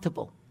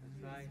uncomfortable.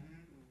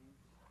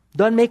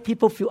 Don't make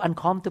people feel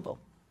uncomfortable.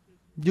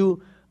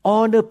 You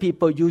honor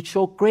people. You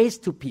show grace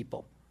to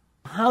people.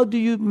 How do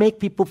you make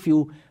people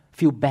feel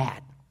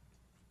bad?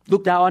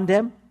 Look down on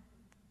them?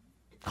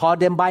 Call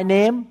them by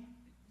name?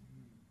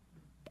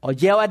 Or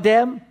yell at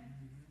them?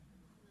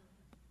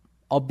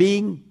 Or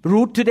being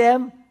rude to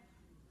them?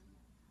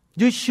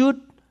 You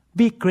should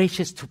be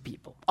gracious to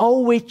people.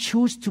 Always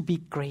choose to be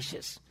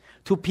gracious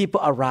to people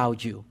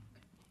around you.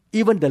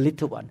 Even the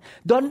little one.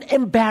 Don't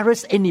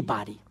embarrass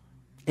anybody.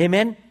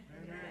 Amen?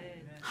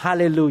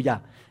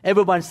 Hallelujah.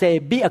 Everyone say,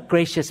 be a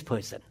gracious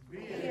person.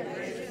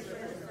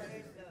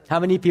 How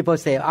many people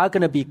say, I'm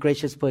going to be a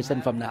gracious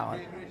person from now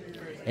on?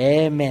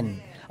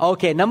 Amen.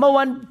 Okay, number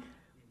one,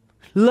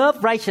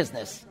 love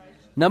righteousness.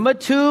 Number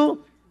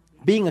two,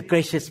 being a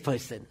gracious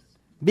person.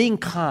 Being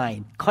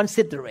kind,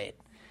 considerate,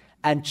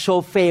 and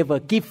show favor,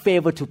 give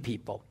favor to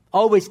people.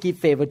 Always give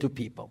favor to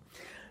people.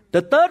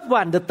 The third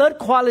one, the third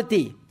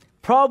quality,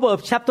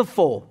 Proverbs chapter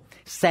 4,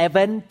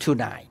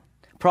 7-9.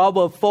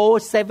 Proverbs 4,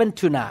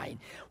 7-9.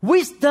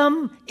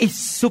 Wisdom is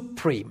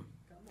supreme.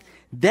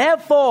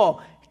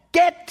 Therefore,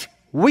 get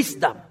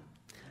wisdom.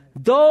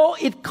 Though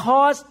it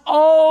costs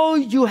all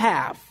you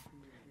have,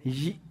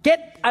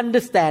 get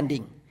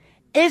understanding.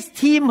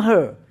 Esteem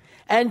her,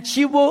 and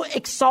she will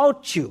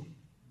exalt you.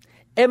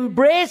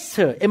 Embrace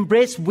her,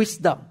 embrace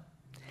wisdom,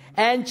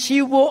 and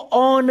she will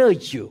honor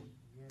you.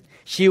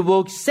 She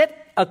will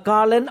set a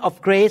garland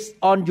of grace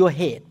on your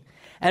head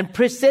and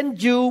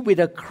present you with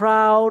a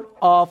crown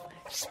of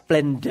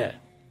splendor.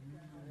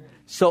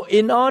 So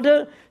in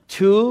order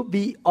to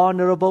be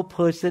honorable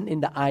person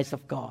in the eyes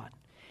of God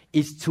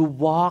is to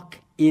walk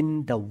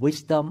in the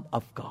wisdom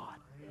of God.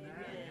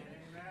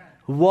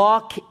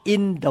 Walk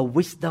in the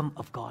wisdom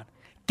of God.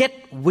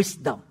 Get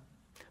wisdom.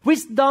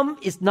 Wisdom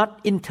is not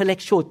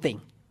intellectual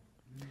thing.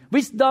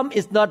 Wisdom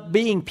is not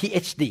being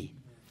PhD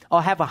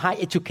or have a high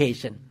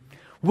education.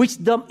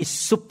 Wisdom is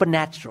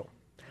supernatural.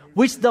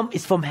 Wisdom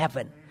is from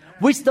heaven.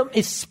 Wisdom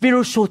is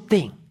spiritual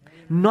thing,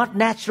 not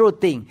natural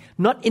thing,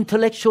 not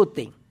intellectual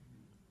thing.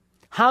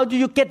 How do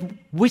you get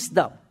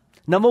wisdom?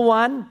 Number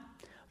one,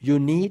 you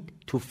need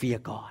to fear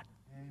God.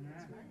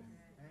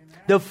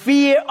 The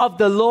fear of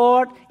the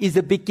Lord is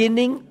the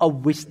beginning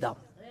of wisdom.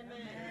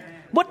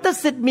 What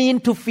does it mean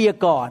to fear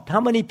God?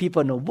 How many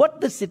people know? What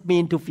does it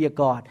mean to fear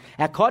God?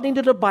 According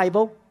to the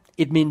Bible,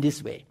 it means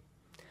this way.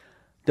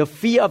 The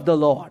fear of the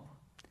Lord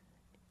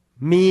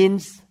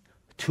means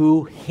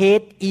to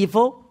hate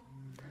evil.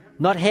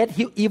 Not hate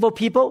evil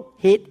people,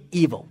 hate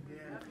evil.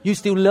 You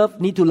still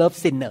need to love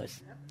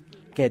sinners.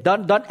 Okay,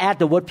 don't add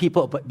the word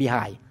people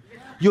behind.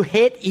 You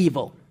hate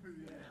evil,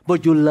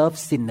 but you love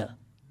sinner.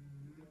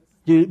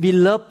 We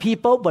love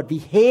people, but we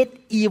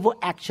hate evil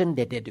action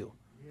that they do.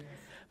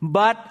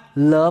 But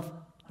love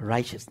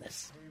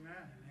righteousness.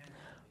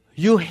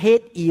 You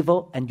hate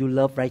evil and you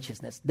love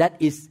righteousness. That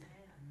is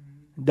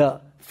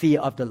the fear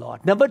of the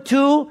Lord. Number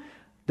two,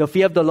 the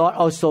fear of the Lord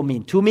also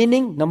means two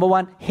meaning. Number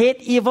one,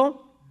 hate evil.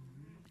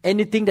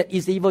 Anything that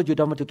is evil, you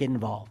don't want to get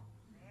involved.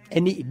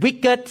 Any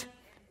wicked,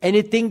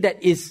 anything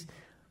that is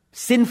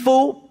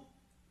sinful,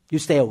 you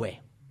stay away.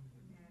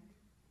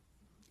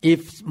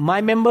 If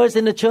my members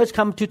in the church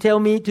come to tell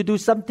me to do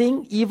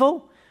something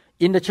evil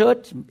in the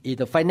church,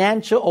 either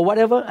financial or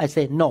whatever, I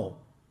say, no,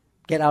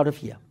 get out of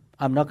here.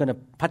 I'm not going to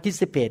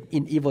participate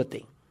in evil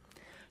thing.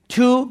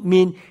 Two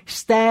mean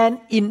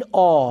stand in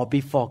awe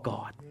before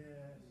God.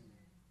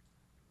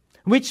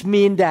 Which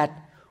means that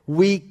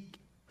we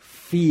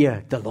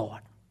fear the Lord.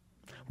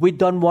 We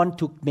don't want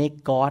to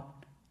make God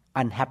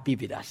unhappy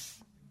with us.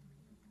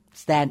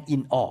 Stand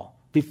in awe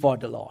before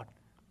the Lord.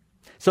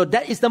 So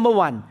that is number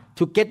one.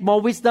 To get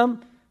more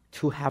wisdom,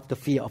 to have the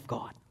fear of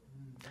God.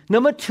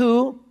 Number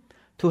two,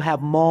 to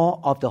have more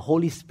of the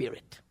Holy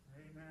Spirit.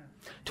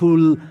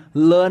 To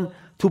learn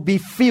to be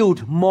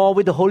filled more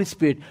with the Holy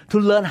Spirit. To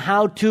learn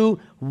how to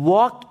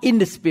walk in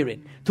the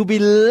Spirit. To be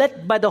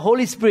led by the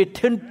Holy Spirit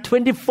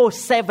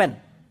 24/7.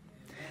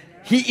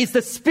 He is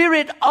the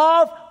Spirit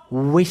of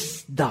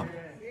wisdom.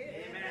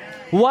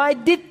 Why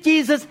did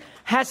Jesus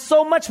have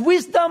so much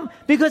wisdom?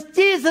 Because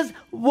Jesus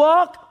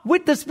walked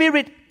with the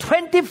Spirit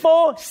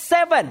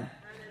 24/7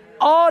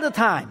 all the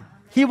time.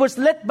 He was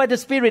led by the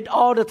Spirit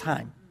all the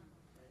time.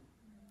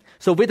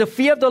 So with the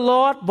fear of the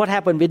Lord, what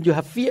happened? When you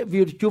have fear,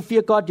 you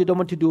fear God, you don't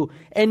want to do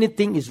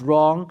anything is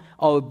wrong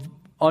or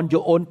on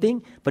your own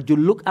thing, but you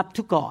look up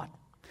to God.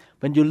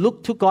 When you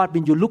look to God,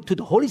 when you look to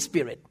the Holy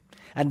Spirit,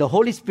 and the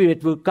Holy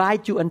Spirit will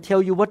guide you and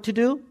tell you what to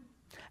do,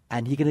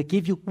 and He's going to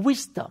give you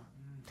wisdom.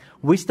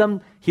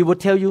 Wisdom, He will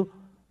tell you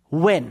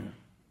when,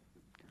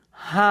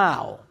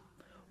 how,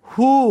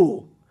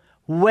 who,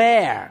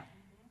 where.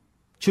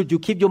 Should you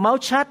keep your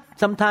mouth shut?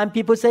 Sometimes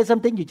people say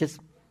something, you just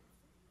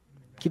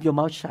keep your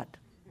mouth shut.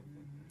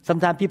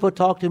 Sometimes people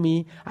talk to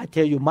me, I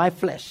tell you, my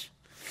flesh,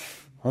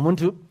 I want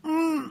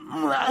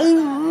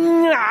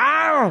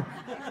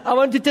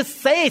to just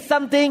say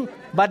something,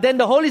 but then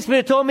the Holy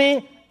Spirit told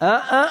me,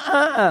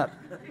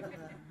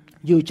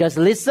 You just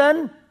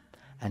listen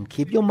and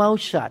keep your mouth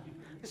shut.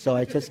 So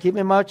I just keep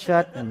my mouth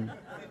shut and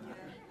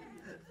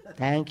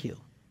thank you.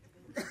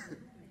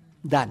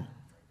 Done.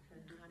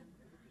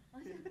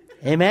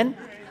 Amen?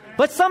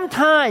 But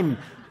sometimes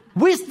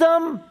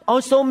wisdom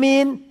also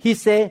means, He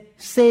say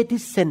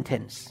this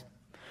sentence.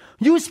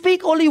 You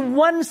speak only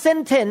one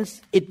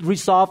sentence, it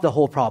resolves the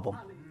whole problem.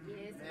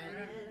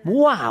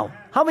 Wow.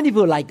 How many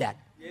people like that?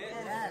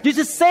 You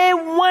just say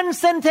one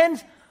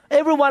sentence,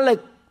 everyone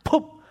like,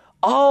 poop.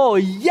 Oh,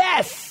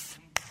 yes.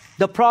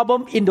 The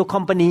problem in the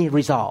company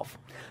resolved.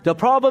 The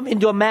problem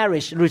in your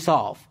marriage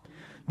resolved.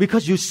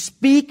 Because you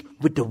speak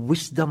with the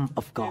wisdom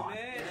of God.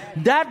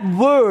 That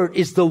word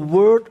is the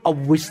word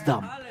of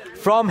wisdom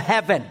from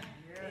heaven.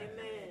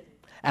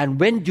 And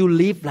when you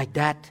live like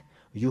that,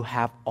 you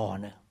have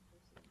honor.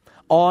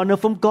 Honor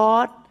from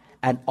God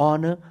and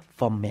honor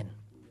from men.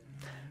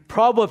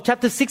 Proverbs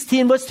chapter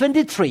 16 verse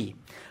 23.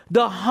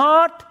 The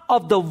heart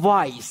of the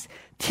wise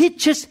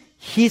teaches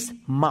his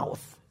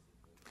mouth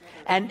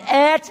and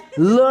adds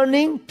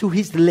learning to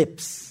his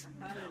lips.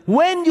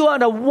 When you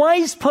are a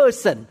wise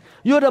person,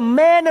 you are a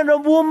man and a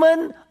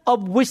woman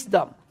of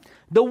wisdom.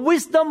 The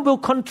wisdom will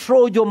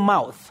control your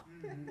mouth,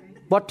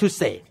 what to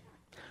say.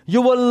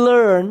 You will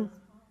learn,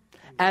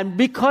 and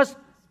because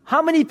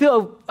how many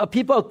people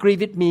agree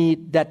with me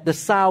that the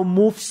sound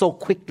moves so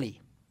quickly?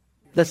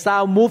 The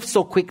sound moves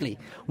so quickly.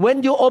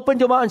 When you open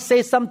your mouth and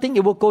say something,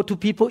 it will go to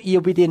people's ear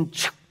within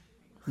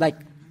like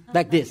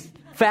this,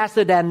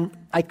 faster than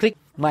I click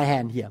my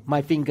hand here,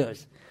 my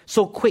fingers.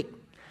 So quick.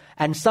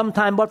 And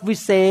sometimes what we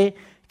say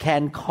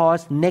can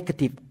cause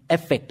negative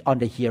effect on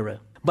the hearer.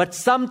 But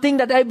something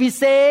that we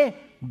say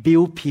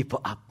build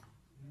people up,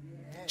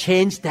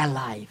 change their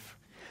life,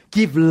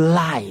 give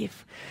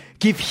life,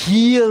 give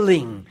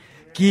healing,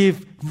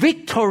 give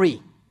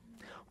victory.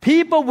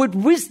 People with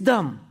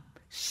wisdom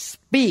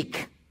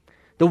speak.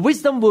 The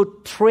wisdom will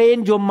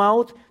train your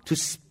mouth to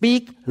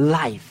speak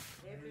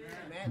life,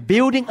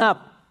 building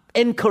up,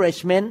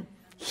 encouragement,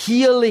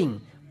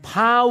 healing,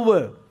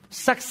 power,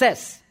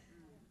 success.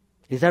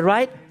 Is that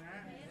right?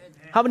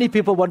 How many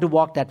people want to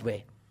walk that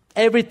way?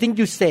 Everything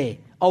you say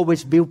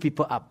always build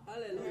people up.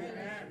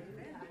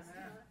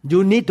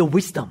 You need the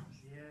wisdom.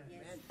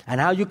 And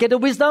how you get the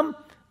wisdom?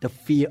 The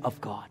fear of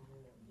God.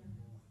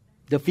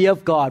 The fear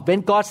of God.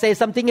 When God says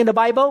something in the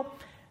Bible,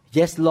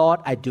 yes, Lord,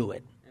 I do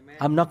it.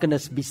 I'm not going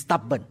to be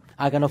stubborn.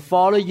 I'm going to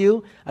follow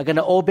you. I'm going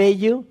to obey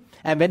you.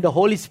 And when the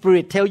Holy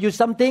Spirit tells you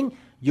something,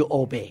 you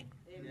obey.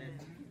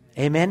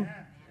 Amen.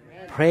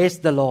 Praise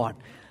the Lord.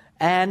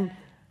 And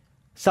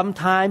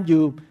sometimes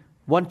you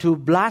want to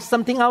blast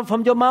something out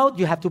from your mouth,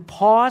 you have to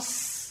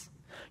pause.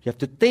 You have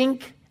to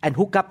think and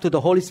hook up to the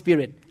Holy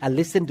Spirit and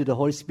listen to the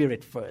Holy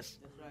Spirit first.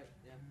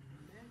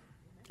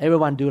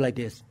 Everyone do like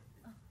this.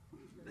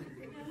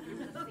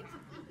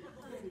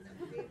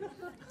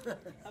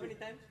 How many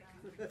times?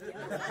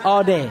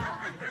 All day.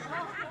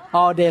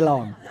 All day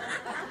long.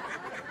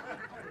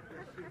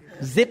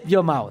 Zip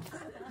your mouth.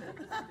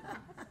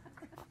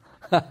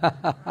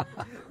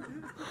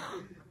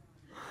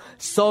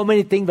 So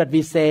many things that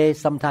we say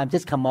sometimes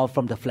just come out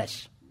from the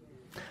flesh,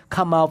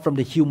 come out from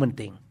the human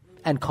thing,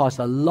 and cause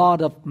a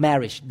lot of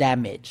marriage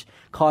damage,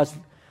 cause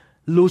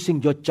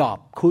losing your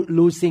job,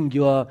 losing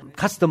your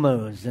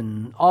customers,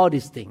 and all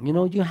these things. You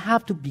know, you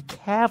have to be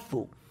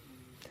careful.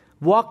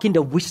 Walk in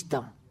the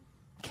wisdom.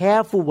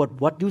 Careful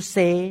what you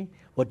say,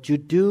 what you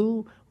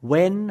do,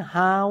 when,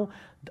 how.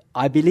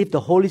 I believe the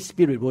Holy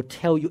Spirit will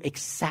tell you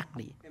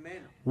exactly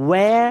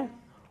where,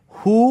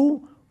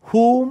 who,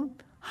 whom,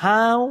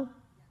 how,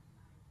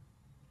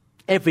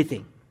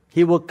 everything.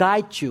 He will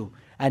guide you.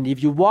 And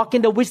if you walk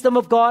in the wisdom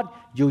of God,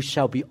 you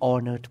shall be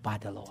honored by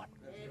the Lord.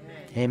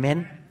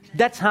 Amen.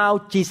 That's how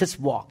Jesus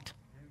walked.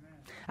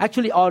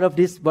 Actually, all of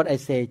this, what I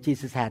say,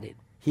 Jesus had it.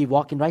 He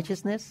walked in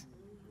righteousness.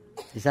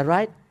 Is that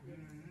right?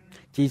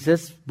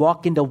 Jesus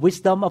walked in the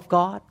wisdom of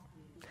God.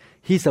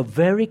 He's a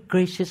very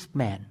gracious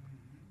man.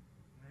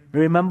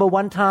 Remember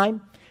one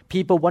time,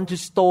 people want to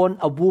stone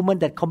a woman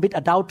that commit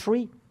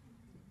adultery?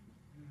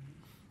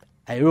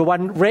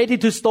 Everyone ready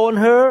to stone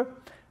her.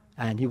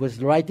 And he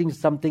was writing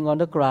something on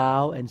the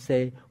ground and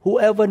say,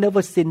 whoever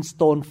never sinned,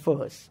 stone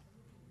first.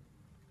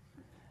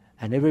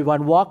 And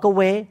everyone walk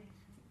away.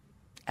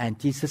 And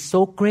Jesus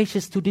so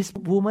gracious to this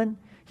woman.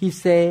 He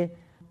say,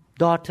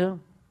 daughter,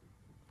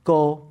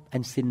 go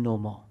and sin no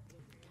more.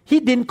 He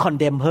didn't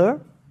condemn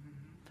her.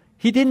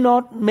 He did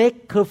not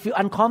make her feel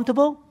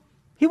uncomfortable.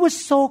 He was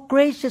so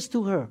gracious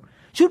to her.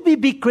 Should we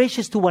be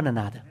gracious to one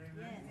another?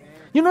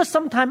 You know,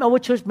 sometimes our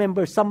church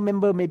members, some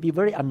member may be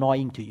very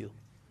annoying to you.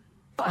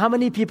 How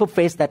many people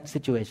face that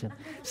situation?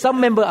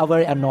 Some members are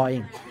very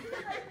annoying.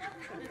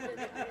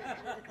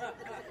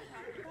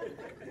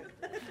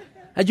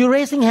 Are you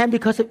raising hand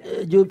because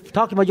you're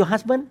talking about your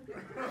husband?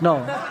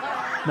 No.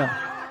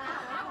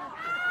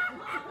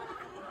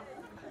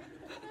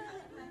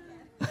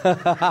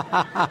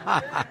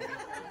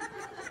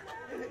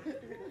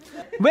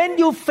 When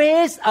you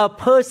face a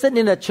person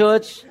in a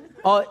church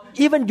or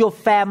even your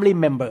family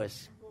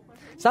members,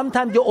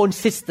 sometimes your own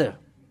sister,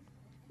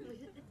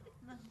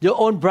 your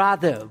own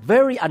brother,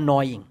 very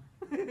annoying.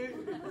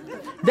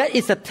 That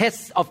is a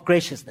test of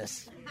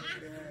graciousness.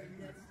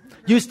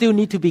 You still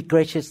need to be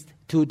gracious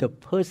to the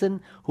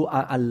person who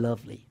are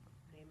unlovely,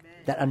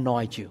 that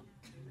annoyed you.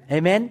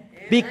 Amen?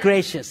 Be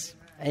gracious.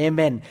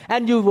 Amen.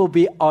 And you will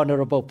be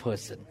honorable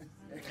person.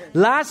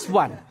 Last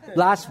one.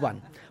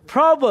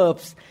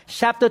 Proverbs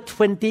chapter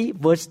 20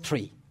 verse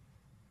 3.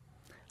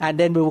 And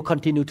then we will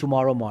continue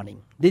tomorrow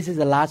morning. This is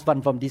the last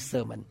one from this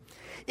sermon.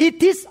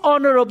 It is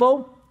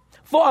honorable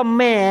for a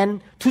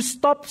man to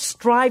stop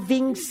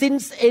striving,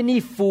 since any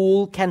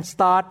fool can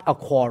start a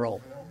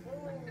quarrel.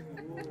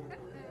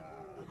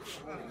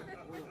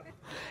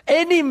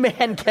 Any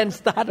man can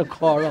start a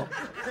quarrel.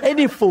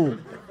 Any fool.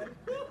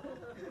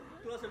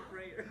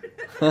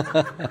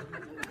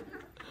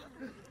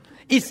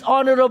 It's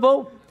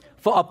honorable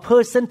for a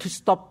person to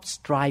stop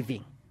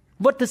striving.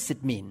 What does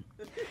it mean?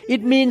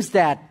 It means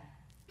that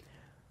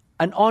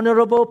an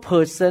honorable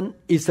person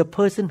is a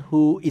person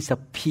who is a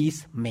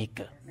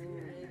peacemaker.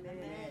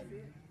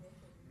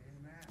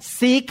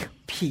 Seek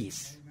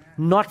peace,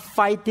 not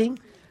fighting,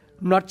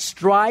 not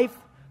strife,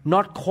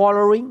 not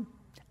quarreling,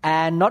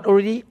 and not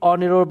only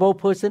honorable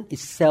person is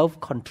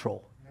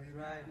self-control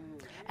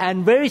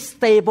and very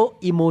stable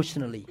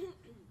emotionally.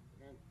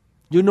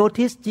 You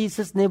notice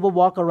Jesus never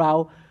walked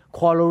around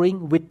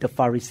quarreling with the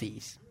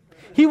Pharisees.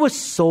 He was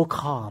so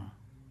calm.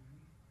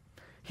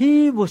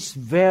 He was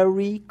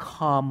very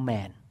calm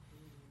man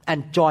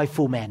and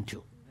joyful man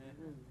too.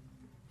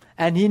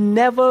 And he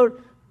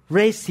never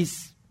raised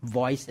his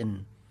voice,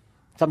 and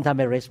sometimes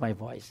I raise my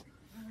voice.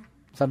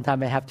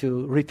 Sometimes I have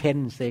to repent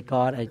and say,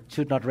 God, I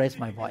should not raise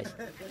my voice.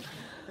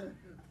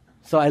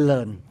 So I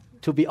learn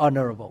to be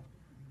honorable,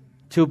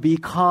 to be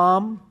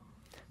calm,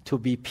 to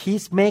be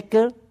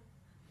peacemaker.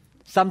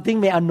 Something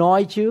may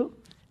annoy you,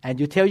 and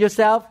you tell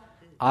yourself,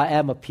 I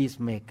am a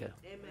peacemaker.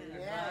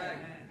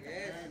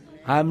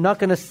 I'm not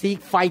going to seek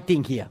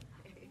fighting here,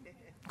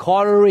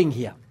 quarreling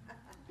here.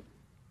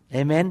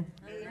 Amen?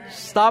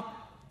 Stop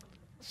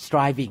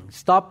striving.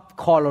 Stop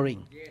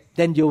quarreling.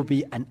 Then you'll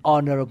be an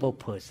honorable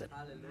person.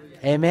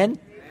 Amen?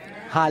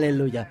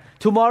 Hallelujah.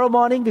 Tomorrow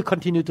morning, we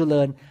continue to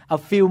learn a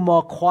few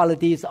more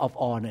qualities of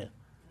honor.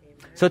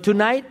 So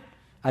tonight,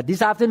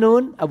 this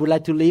afternoon, I would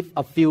like to leave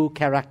a few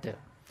characters.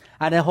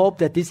 And I hope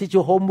that this is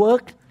your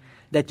homework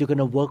that you're going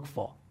to work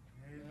for.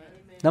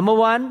 Number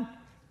 1,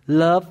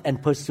 love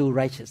and pursue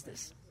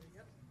righteousness.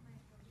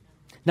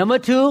 Number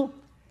 2,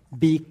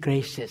 be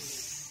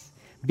gracious.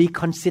 Be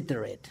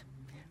considerate.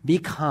 Be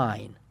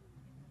kind.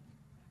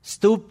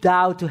 Stoop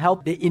down to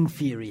help the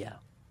inferior.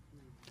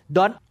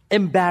 Don't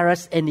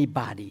embarrass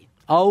anybody.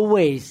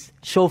 Always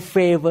show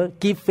favor,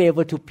 give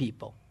favor to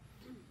people.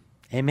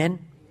 Amen?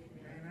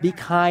 Be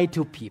kind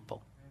to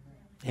people.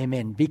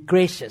 Amen. Be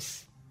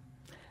gracious.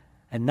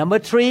 And number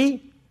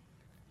 3,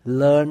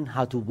 learn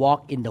how to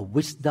walk in the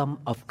wisdom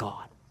of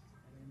God.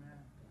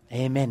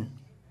 Amen.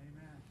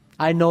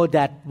 I know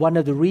that one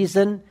of the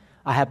reasons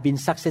I have been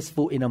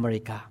successful in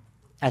America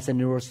as a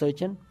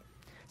neurosurgeon,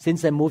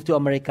 since I moved to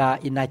America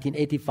in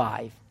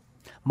 1985,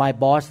 my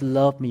boss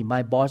loved me,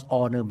 my boss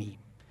honored me.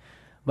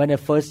 When I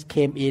first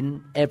came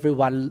in,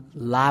 everyone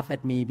laughed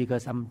at me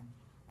because I'm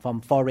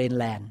from foreign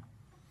land.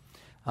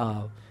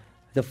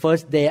 The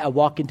first day I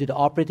walked into the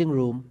operating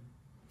room,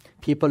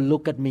 people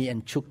looked at me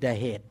and shook their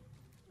head.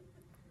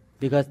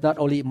 Because not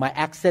only my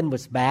accent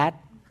was bad,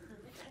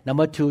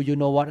 number 2, you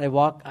know what I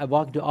walked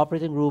into the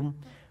operating room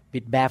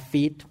with bare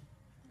feet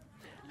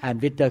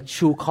and with the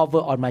shoe cover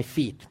on my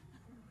feet.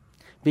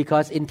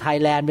 Because in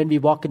Thailand, when we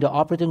walk in the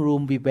operating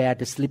room, we wear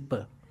the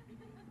slipper.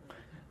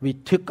 We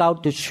took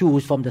out the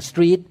shoes from the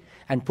street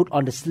and put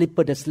on the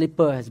slipper. The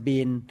slipper has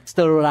been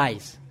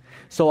sterilized.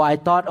 So I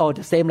thought,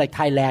 the same like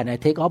Thailand. I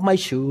take off my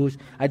shoes.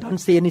 I don't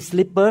see any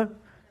slipper.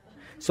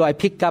 So I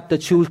pick up the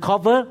shoe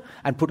cover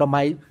and put on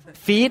my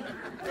feet.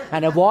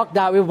 And I walk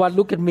down. Everyone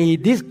look at me.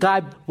 This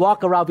guy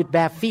walk around with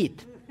bare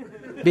feet,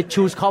 with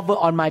shoes cover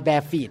on my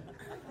bare feet.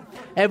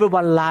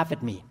 Everyone laugh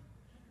at me.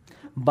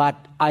 But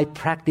I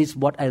practice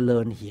what I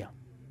learned here.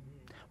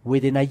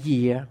 Within a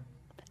year,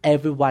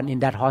 everyone in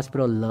that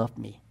hospital loved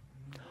me,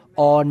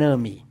 honor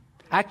me.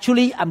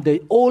 Actually, I'm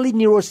the only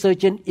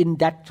neurosurgeon in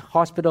that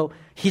hospital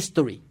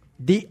history,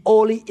 the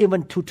only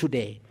even to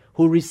today,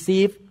 who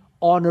received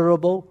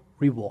honorable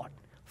reward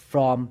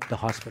from the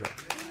hospital.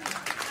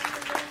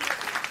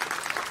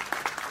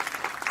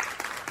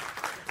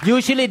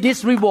 Usually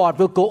this reward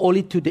will go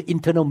only to the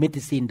internal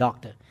medicine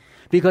doctor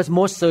because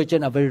most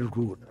surgeons are very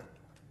rude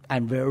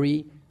and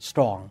very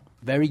strong,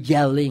 very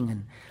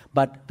yelling.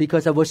 But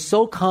because I was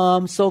so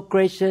calm, so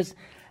gracious,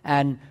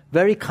 and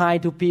very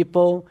kind to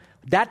people,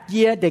 that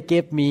year they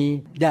gave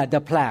me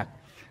the plaque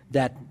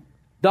that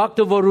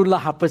Dr. Varun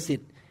Lahaprasit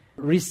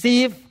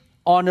received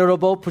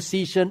honorable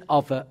position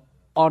of an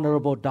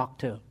honorable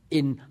doctor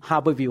in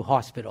Harborview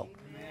Hospital.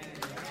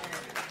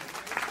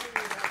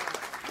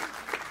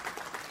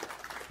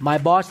 My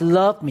boss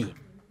loved me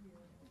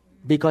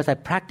because I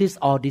practice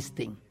all these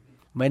things.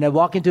 When I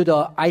walk into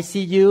the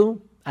ICU,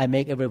 I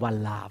make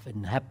everyone laugh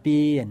and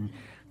happy and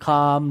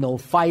calm, no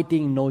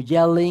fighting, no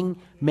yelling,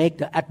 make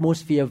the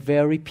atmosphere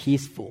very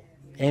peaceful.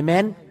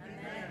 Amen?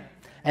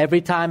 Every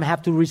time I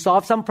have to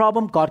resolve some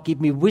problem, God give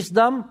me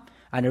wisdom,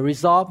 and I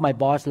resolve. My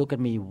boss look at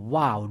me,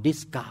 wow,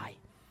 this guy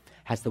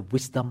has the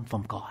wisdom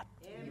from God.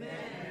 Amen.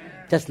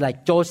 Just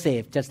like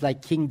Joseph, just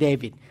like King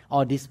David,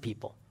 all these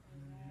people.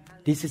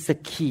 This is the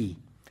key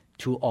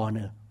to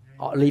honor,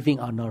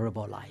 living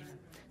honorable life.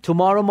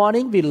 Tomorrow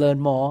morning, we learn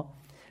more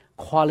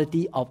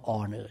quality of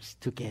honors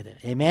together.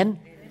 Amen?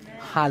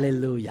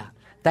 Hallelujah.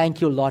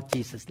 Thank you, Lord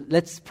Jesus.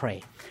 Let's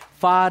pray.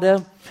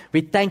 Father, we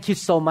thank you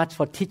so much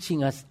for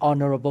teaching us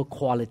honorable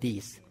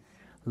qualities.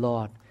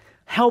 Lord,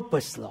 help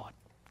us, Lord,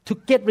 to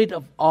get rid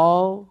of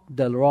all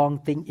the wrong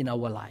thing in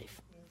our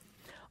life,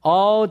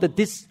 all the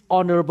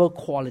dishonorable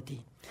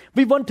quality.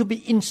 We want to be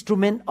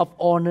instrument of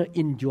honor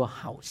in your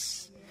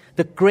house,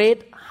 the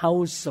great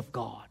house of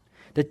God,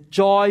 the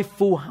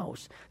joyful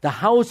house, the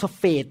house of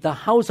faith, the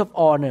house of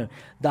honor,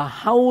 the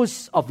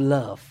house of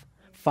love.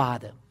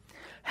 Father,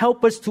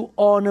 help us to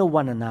honor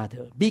one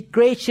another, be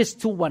gracious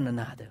to one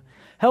another.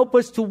 Help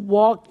us to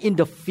walk in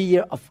the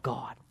fear of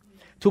God,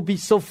 to be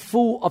so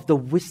full of the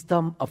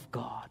wisdom of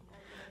God.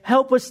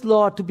 Help us,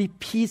 Lord, to be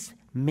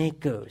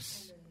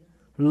peacemakers.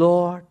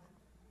 Lord,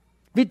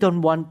 we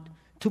don't want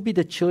to be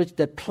the church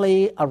that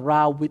play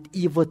around with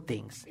evil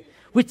things,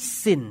 with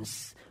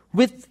sins,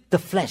 with the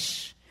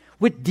flesh,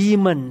 with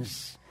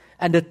demons,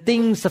 and the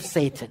things of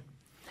Satan.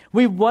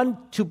 We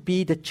want to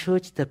be the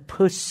church that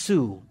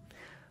pursue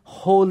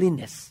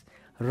holiness,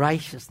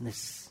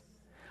 righteousness.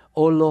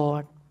 Oh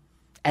Lord,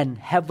 and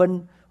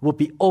heaven will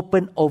be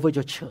open over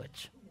your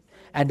church.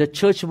 And the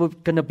church will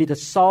going to be the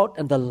salt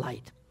and the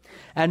light.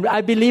 And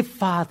I believe,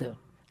 Father,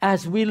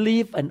 as we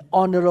live an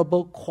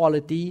honorable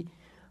quality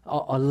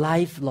or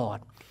life,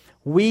 Lord,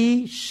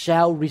 we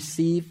shall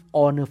receive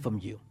honor from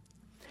you.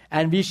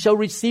 And we shall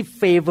receive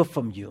favor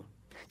from you.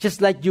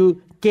 Just like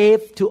you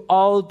gave to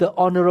all the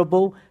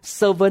honorable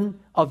servant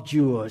of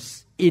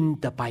yours in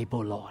the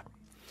Bible, Lord.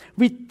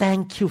 We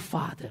thank you,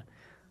 Father,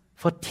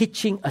 for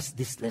teaching us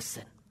this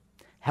lesson.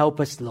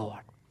 Help us, Lord.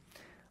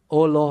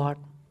 Oh, Lord,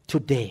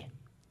 today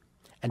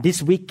and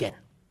this weekend,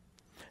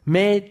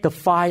 may the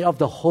fire of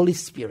the Holy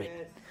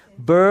Spirit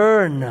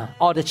burn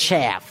all the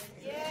chaff,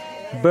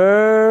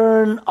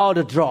 burn all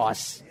the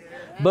dross,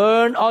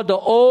 burn all the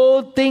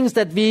old things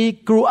that we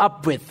grew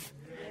up with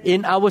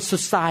in our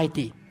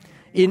society,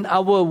 in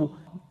our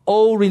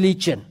old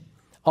religion,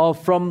 or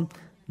from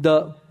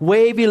the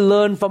way we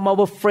learn from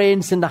our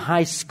friends in the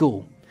high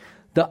school,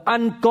 the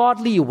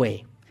ungodly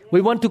way.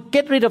 We want to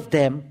get rid of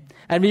them,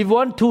 and we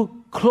want to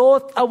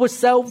clothe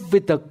ourselves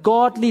with the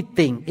godly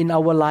thing in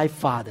our life,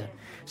 Father,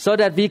 so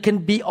that we can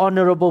be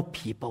honorable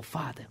people,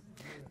 Father.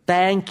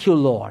 Thank you,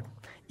 Lord,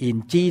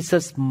 in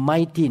Jesus'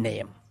 mighty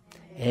name.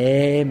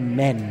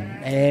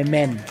 Amen.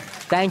 Amen.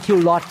 Thank you,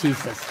 Lord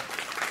Jesus.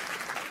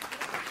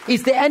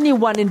 Is there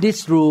anyone in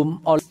this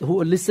room or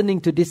who are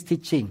listening to this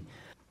teaching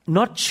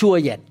not sure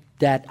yet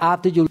that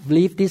after you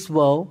leave this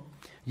world,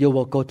 you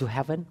will go to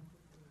heaven?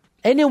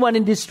 Anyone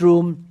in this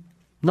room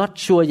not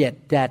sure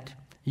yet that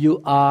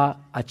you are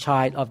a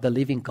child of the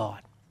living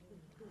God?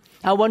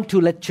 I want to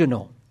let you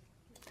know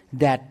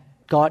that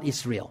God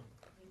is real.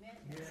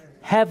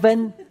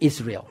 Heaven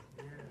is real.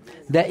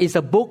 There is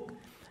a book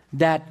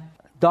that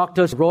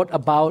doctors wrote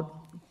about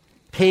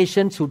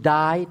patients who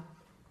died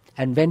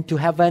and went to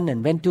heaven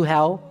and went to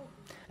hell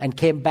and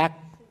came back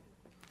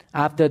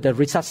after the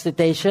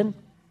resuscitation.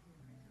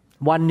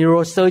 One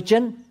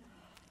neurosurgeon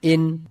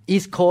in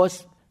East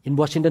Coast in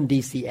Washington,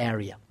 D.C.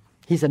 area.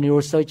 He's a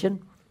neurosurgeon.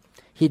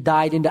 He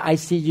died in the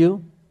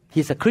ICU.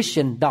 He's a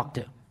Christian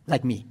doctor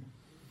like me.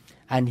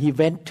 And he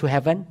went to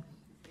heaven.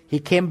 He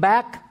came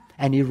back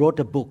and he wrote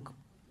a book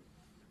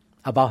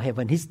about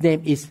heaven. His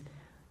name is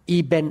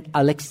Eben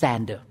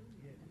Alexander.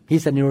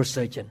 He's a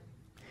neurosurgeon.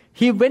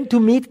 He went to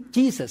meet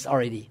Jesus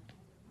already.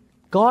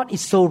 God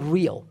is so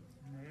real.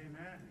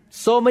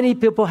 So many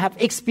people have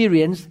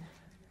experienced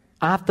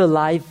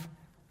afterlife,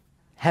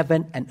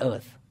 heaven and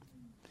earth.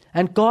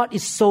 And God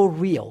is so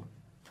real.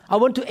 I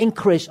want to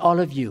encourage all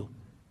of you.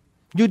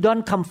 You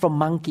don't come from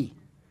monkey.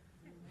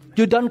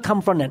 You don't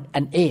come from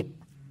an ape.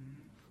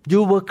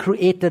 You were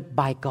created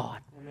by God.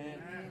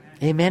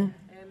 Amen.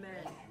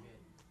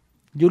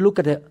 You look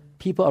at the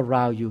people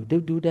around you.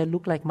 Do they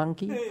look like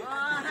monkey?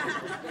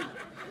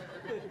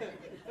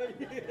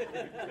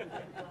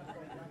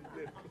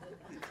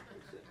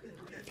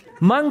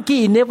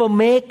 Monkey never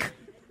make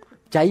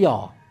ใจหย่อ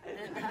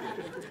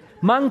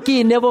Monkey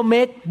never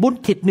make บุญ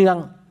ถิดเนือง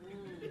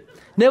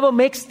Never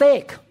make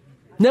steak.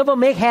 Never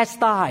make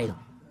hairstyle.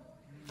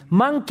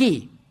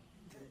 Monkey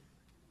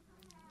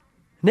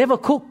never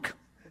cook.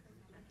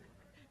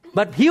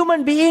 But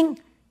human being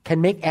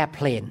can make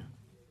airplane,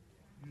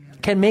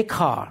 can make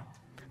car,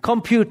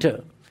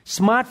 computer,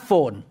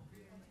 smartphone.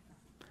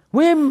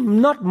 We're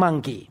not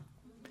monkey.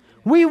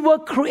 We were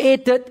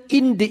created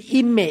in the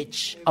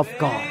image of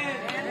God.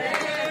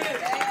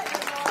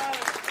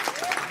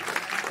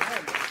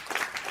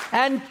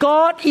 And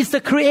God is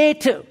the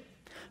creator.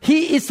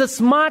 He is a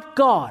smart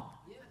God.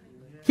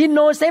 He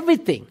knows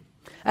everything.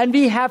 And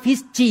we have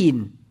His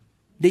gene,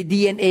 the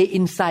DNA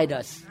inside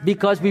us,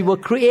 because we were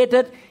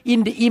created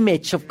in the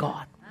image of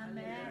God.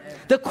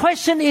 The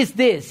question is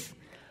this: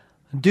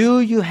 do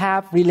you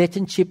have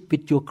relationship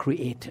with your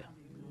Creator?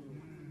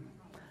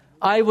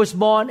 I was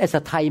born as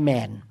a Thai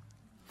man.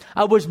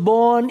 I was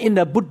born in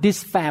a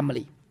Buddhist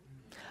family.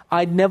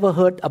 I never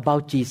heard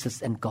about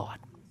Jesus and God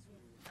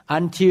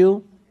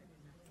until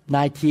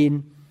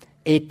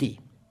 1980,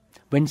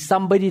 when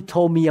somebody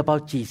told me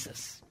about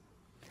Jesus.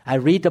 I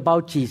read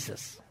about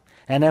Jesus,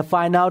 and I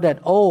find out that,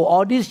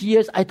 all these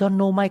years I don't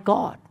know my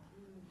God.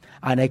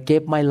 And I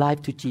gave my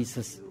life to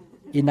Jesus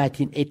in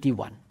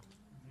 1981.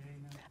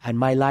 And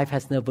my life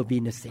has never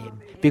been the same,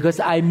 because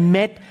I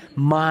met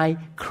my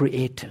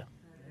Creator.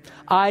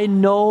 I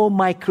know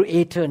my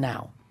Creator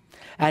now.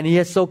 And He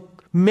has so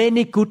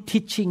many good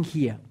teaching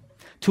here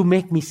to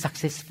make me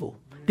successful.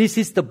 This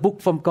is the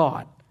book from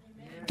God.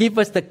 Give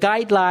us the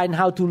guideline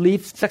how to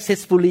live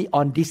successfully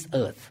on this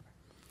earth.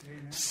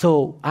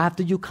 So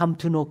after you come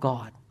to know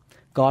God,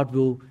 God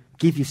will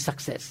give you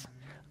success.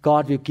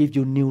 God will give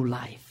you new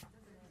life.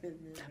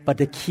 But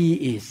the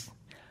key is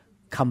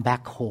come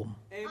back home.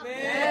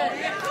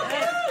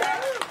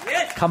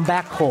 Come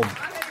back home.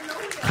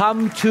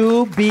 Come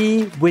to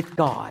be with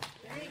God.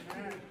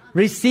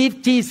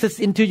 Receive Jesus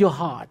into your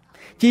heart.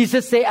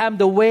 Jesus said, I'm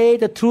the way,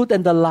 the truth,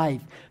 and the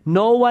life.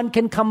 No one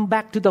can come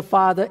back to the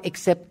Father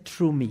except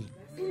through me.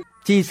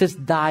 Jesus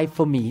died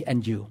for me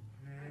and you.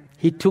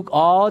 He took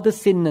all the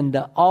sin and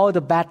all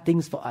the bad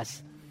things for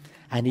us.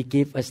 And He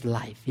gave us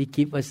life. He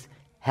gave us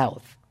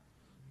health.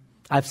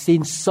 I've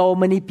seen so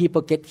many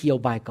people get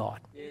healed by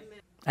God.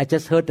 I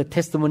just heard the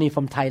testimony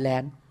from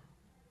Thailand.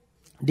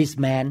 This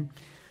man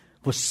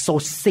was so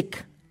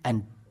sick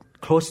and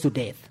close to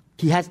death.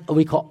 He has what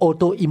we call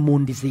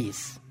autoimmune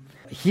disease.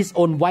 His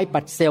own white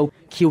blood cell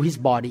killed his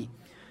body.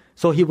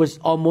 So he was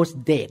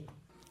almost dead.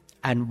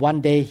 And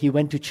one day he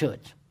went to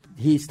church.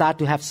 He started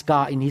to have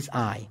scar in his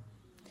eye.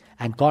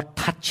 And God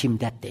touched him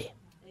that day.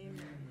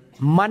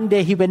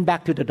 Monday he went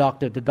back to the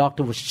doctor. The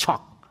doctor was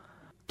shocked.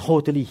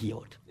 Totally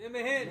healed.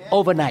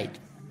 Overnight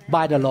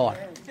by the Lord.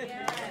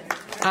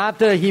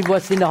 After he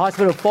was in the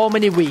hospital for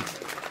many weeks,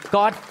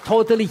 God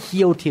totally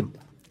healed him.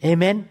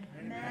 Amen?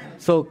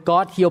 So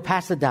God healed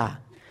Pastor Da.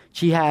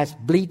 She has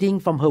bleeding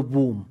from her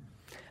womb.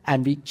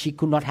 And she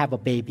could not have a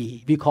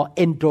baby. We call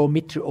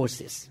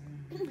endometriosis.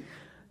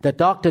 The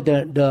doctor,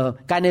 the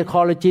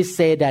gynecologist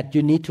said that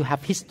you need to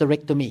have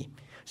hysterectomy.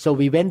 So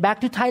we went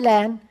back to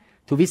Thailand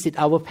to visit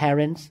our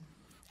parents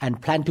and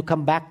plan to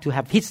come back to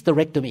have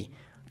hysterectomy,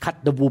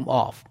 cut the womb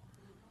off.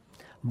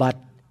 But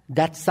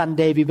that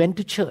Sunday we went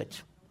to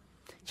church.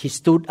 She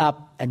stood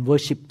up and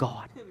worshiped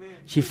God.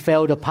 She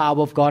felt the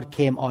power of God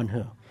came on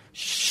her.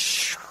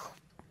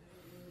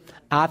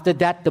 After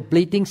that, the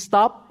bleeding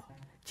stopped.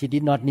 She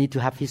did not need to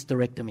have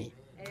hysterectomy.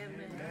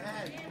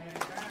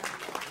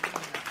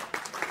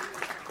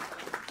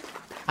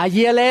 A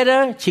year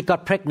later, she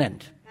got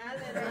pregnant.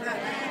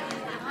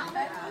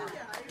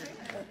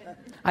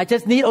 I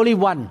just need only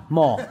one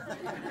more.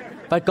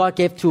 But God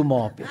gave two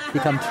more,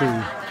 become three.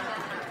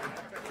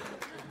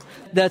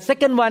 The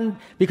second one,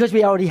 because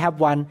we already have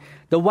one,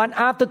 the one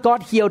after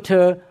God healed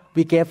her,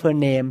 we gave her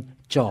name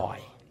Joy.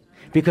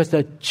 Because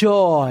the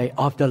joy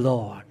of the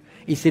Lord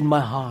is in my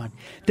heart.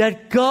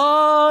 That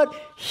God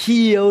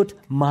healed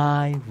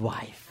my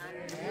wife.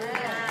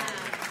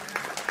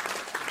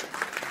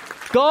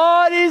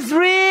 God is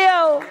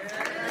real.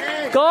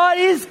 God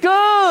is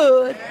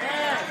good.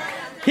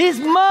 His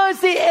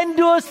mercy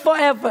endures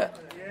forever.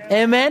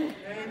 Amen.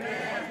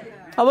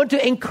 I want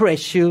to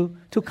encourage you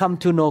to come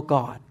to know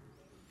God.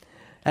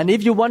 And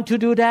if you want to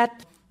do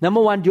that, number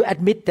one, you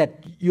admit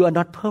that you are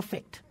not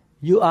perfect.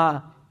 You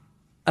are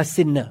a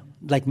sinner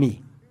like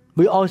me.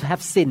 We all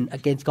have sinned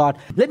against God.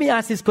 Let me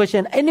ask this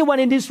question. Anyone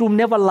in this room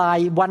never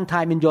lied one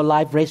time in your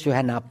life? Raise your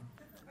hand up.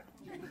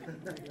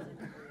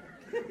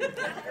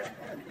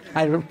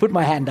 I put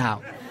my hand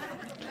down.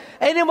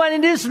 Anyone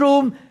in this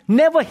room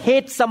never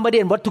hate somebody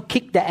and want to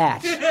kick their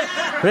ass?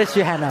 Raise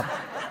your hand up.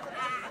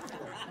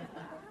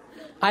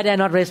 I dare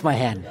not raise my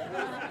hand.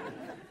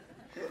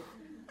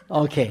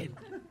 Okay.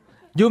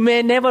 You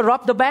may never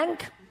rob the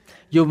bank.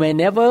 You may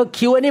never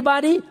kill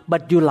anybody,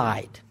 but you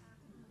lied.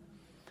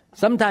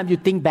 Sometimes you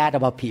think bad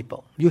about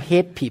people. You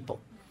hate people.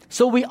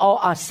 So we all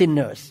are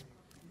sinners.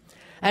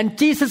 And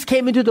Jesus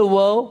came into the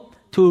world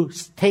to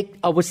take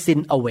our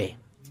sin away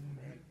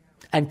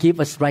and give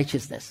us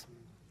righteousness.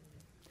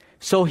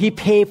 So He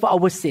paid for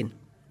our sin.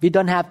 We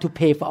don't have to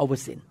pay for our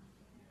sin.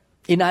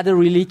 In other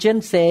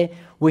religions say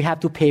we have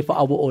to pay for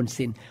our own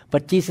sin.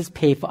 But Jesus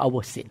paid for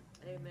our sin.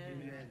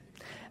 Amen.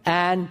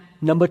 And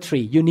number 3,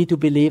 you need to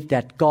believe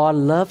that God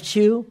loves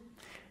you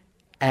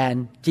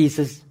and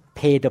Jesus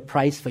paid the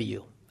price for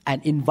you.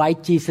 And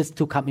invite Jesus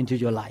to come into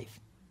your life.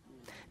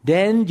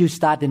 Then you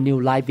start a new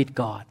life with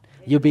God.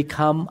 You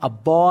become a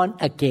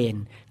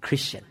born-again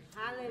Christian.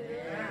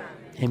 Hallelujah.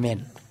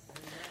 Amen.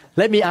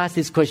 Let me ask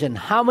this question.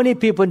 How many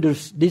people in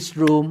this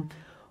room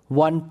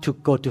want to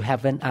go to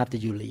heaven after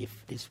you leave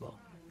this world?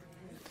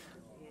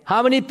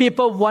 How many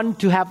people want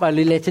to have a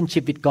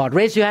relationship with God?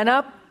 Raise your hand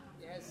up.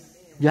 Yes.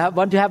 You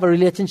want to have a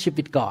relationship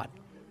with God.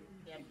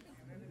 Yes.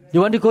 You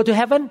want to go to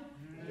heaven?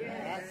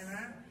 Yes.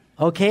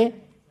 Okay.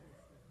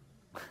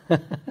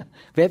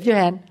 Wave your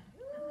hand.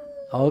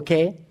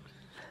 Okay.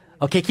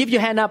 Okay, keep your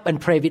hand up and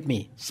pray with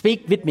me.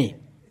 Speak with me.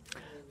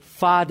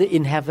 Father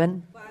in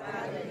heaven,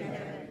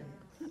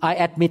 I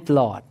admit,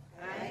 Lord,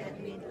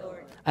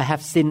 I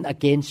have sinned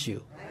against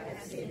you.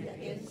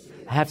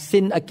 I have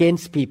sinned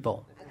against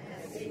people.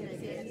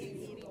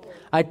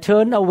 I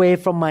turn away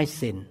from my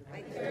sin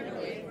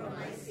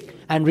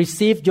and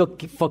receive your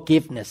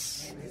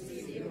forgiveness.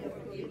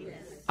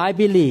 I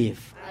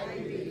believe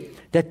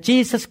that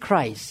Jesus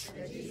Christ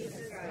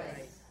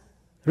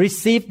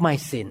received my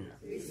sin,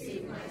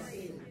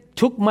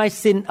 took my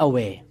sin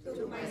away,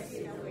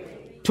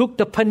 took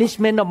the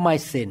punishment of my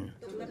sin,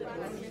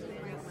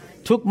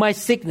 took my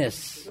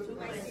sickness,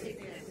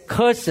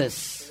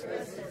 curses,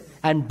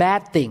 and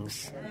bad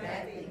things.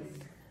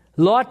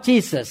 Lord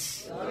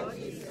Jesus,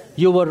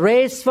 you were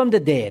raised from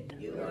the dead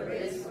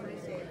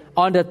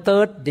on the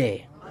 3rd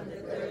day.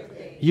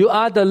 You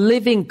are the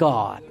living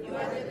God.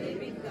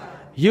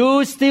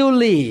 You still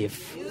live.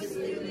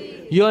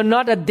 You are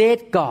not a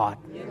dead God.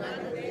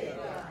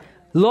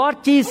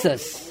 Lord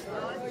Jesus,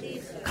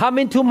 come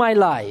into my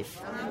life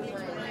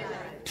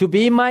to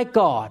be my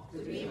God,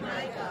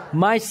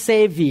 my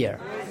Savior,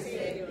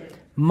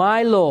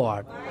 my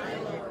Lord.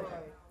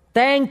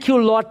 Thank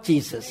you, Lord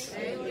Jesus.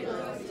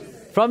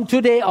 From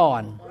today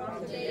on,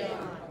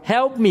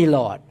 help me,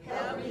 Lord,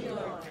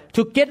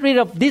 to get rid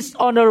of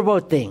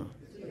dishonorable thing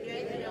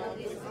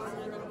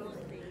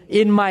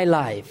in my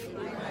life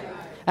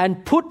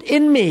and put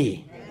in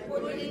me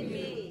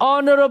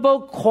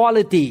honorable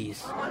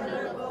qualities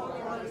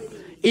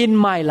in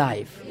my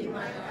life.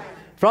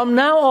 From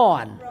now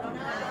on,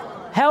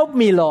 help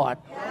me, Lord,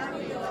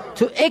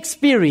 to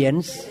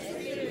experience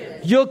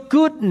your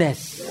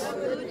goodness,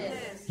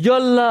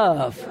 your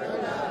love,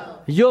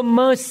 your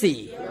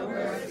mercy,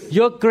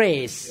 your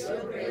grace,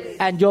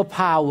 and your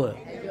power.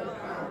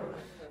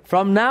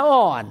 From now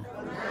on,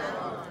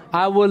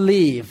 I will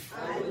live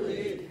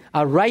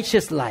a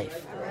righteous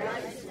life,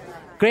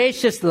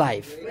 gracious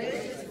life,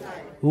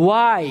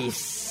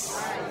 wise,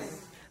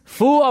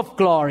 full of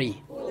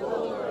glory,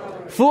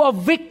 full of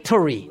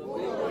victory.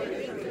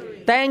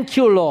 Thank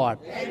you, Lord.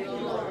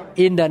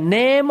 In the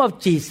name of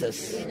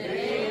Jesus,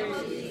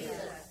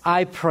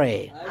 I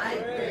pray.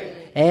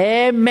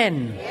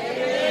 Amen.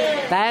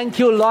 Thank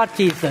you, Lord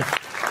Jesus.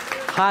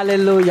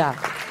 Hallelujah.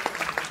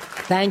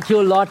 Thank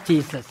you, Lord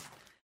Jesus.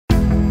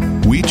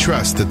 We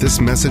trust that this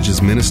message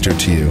is ministered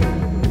to you.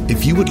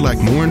 If you would like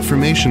more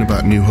information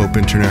about New Hope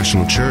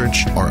International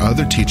Church or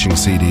other teaching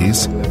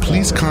CDs,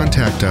 please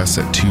contact us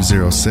at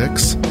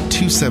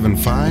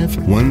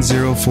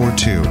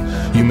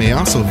 206-275-1042. You may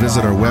also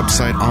visit our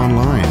website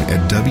online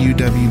at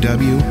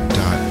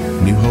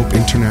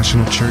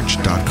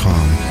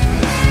www.newhopeinternationalchurch.com.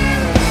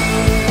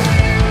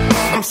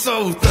 I'm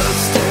so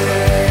thirsty.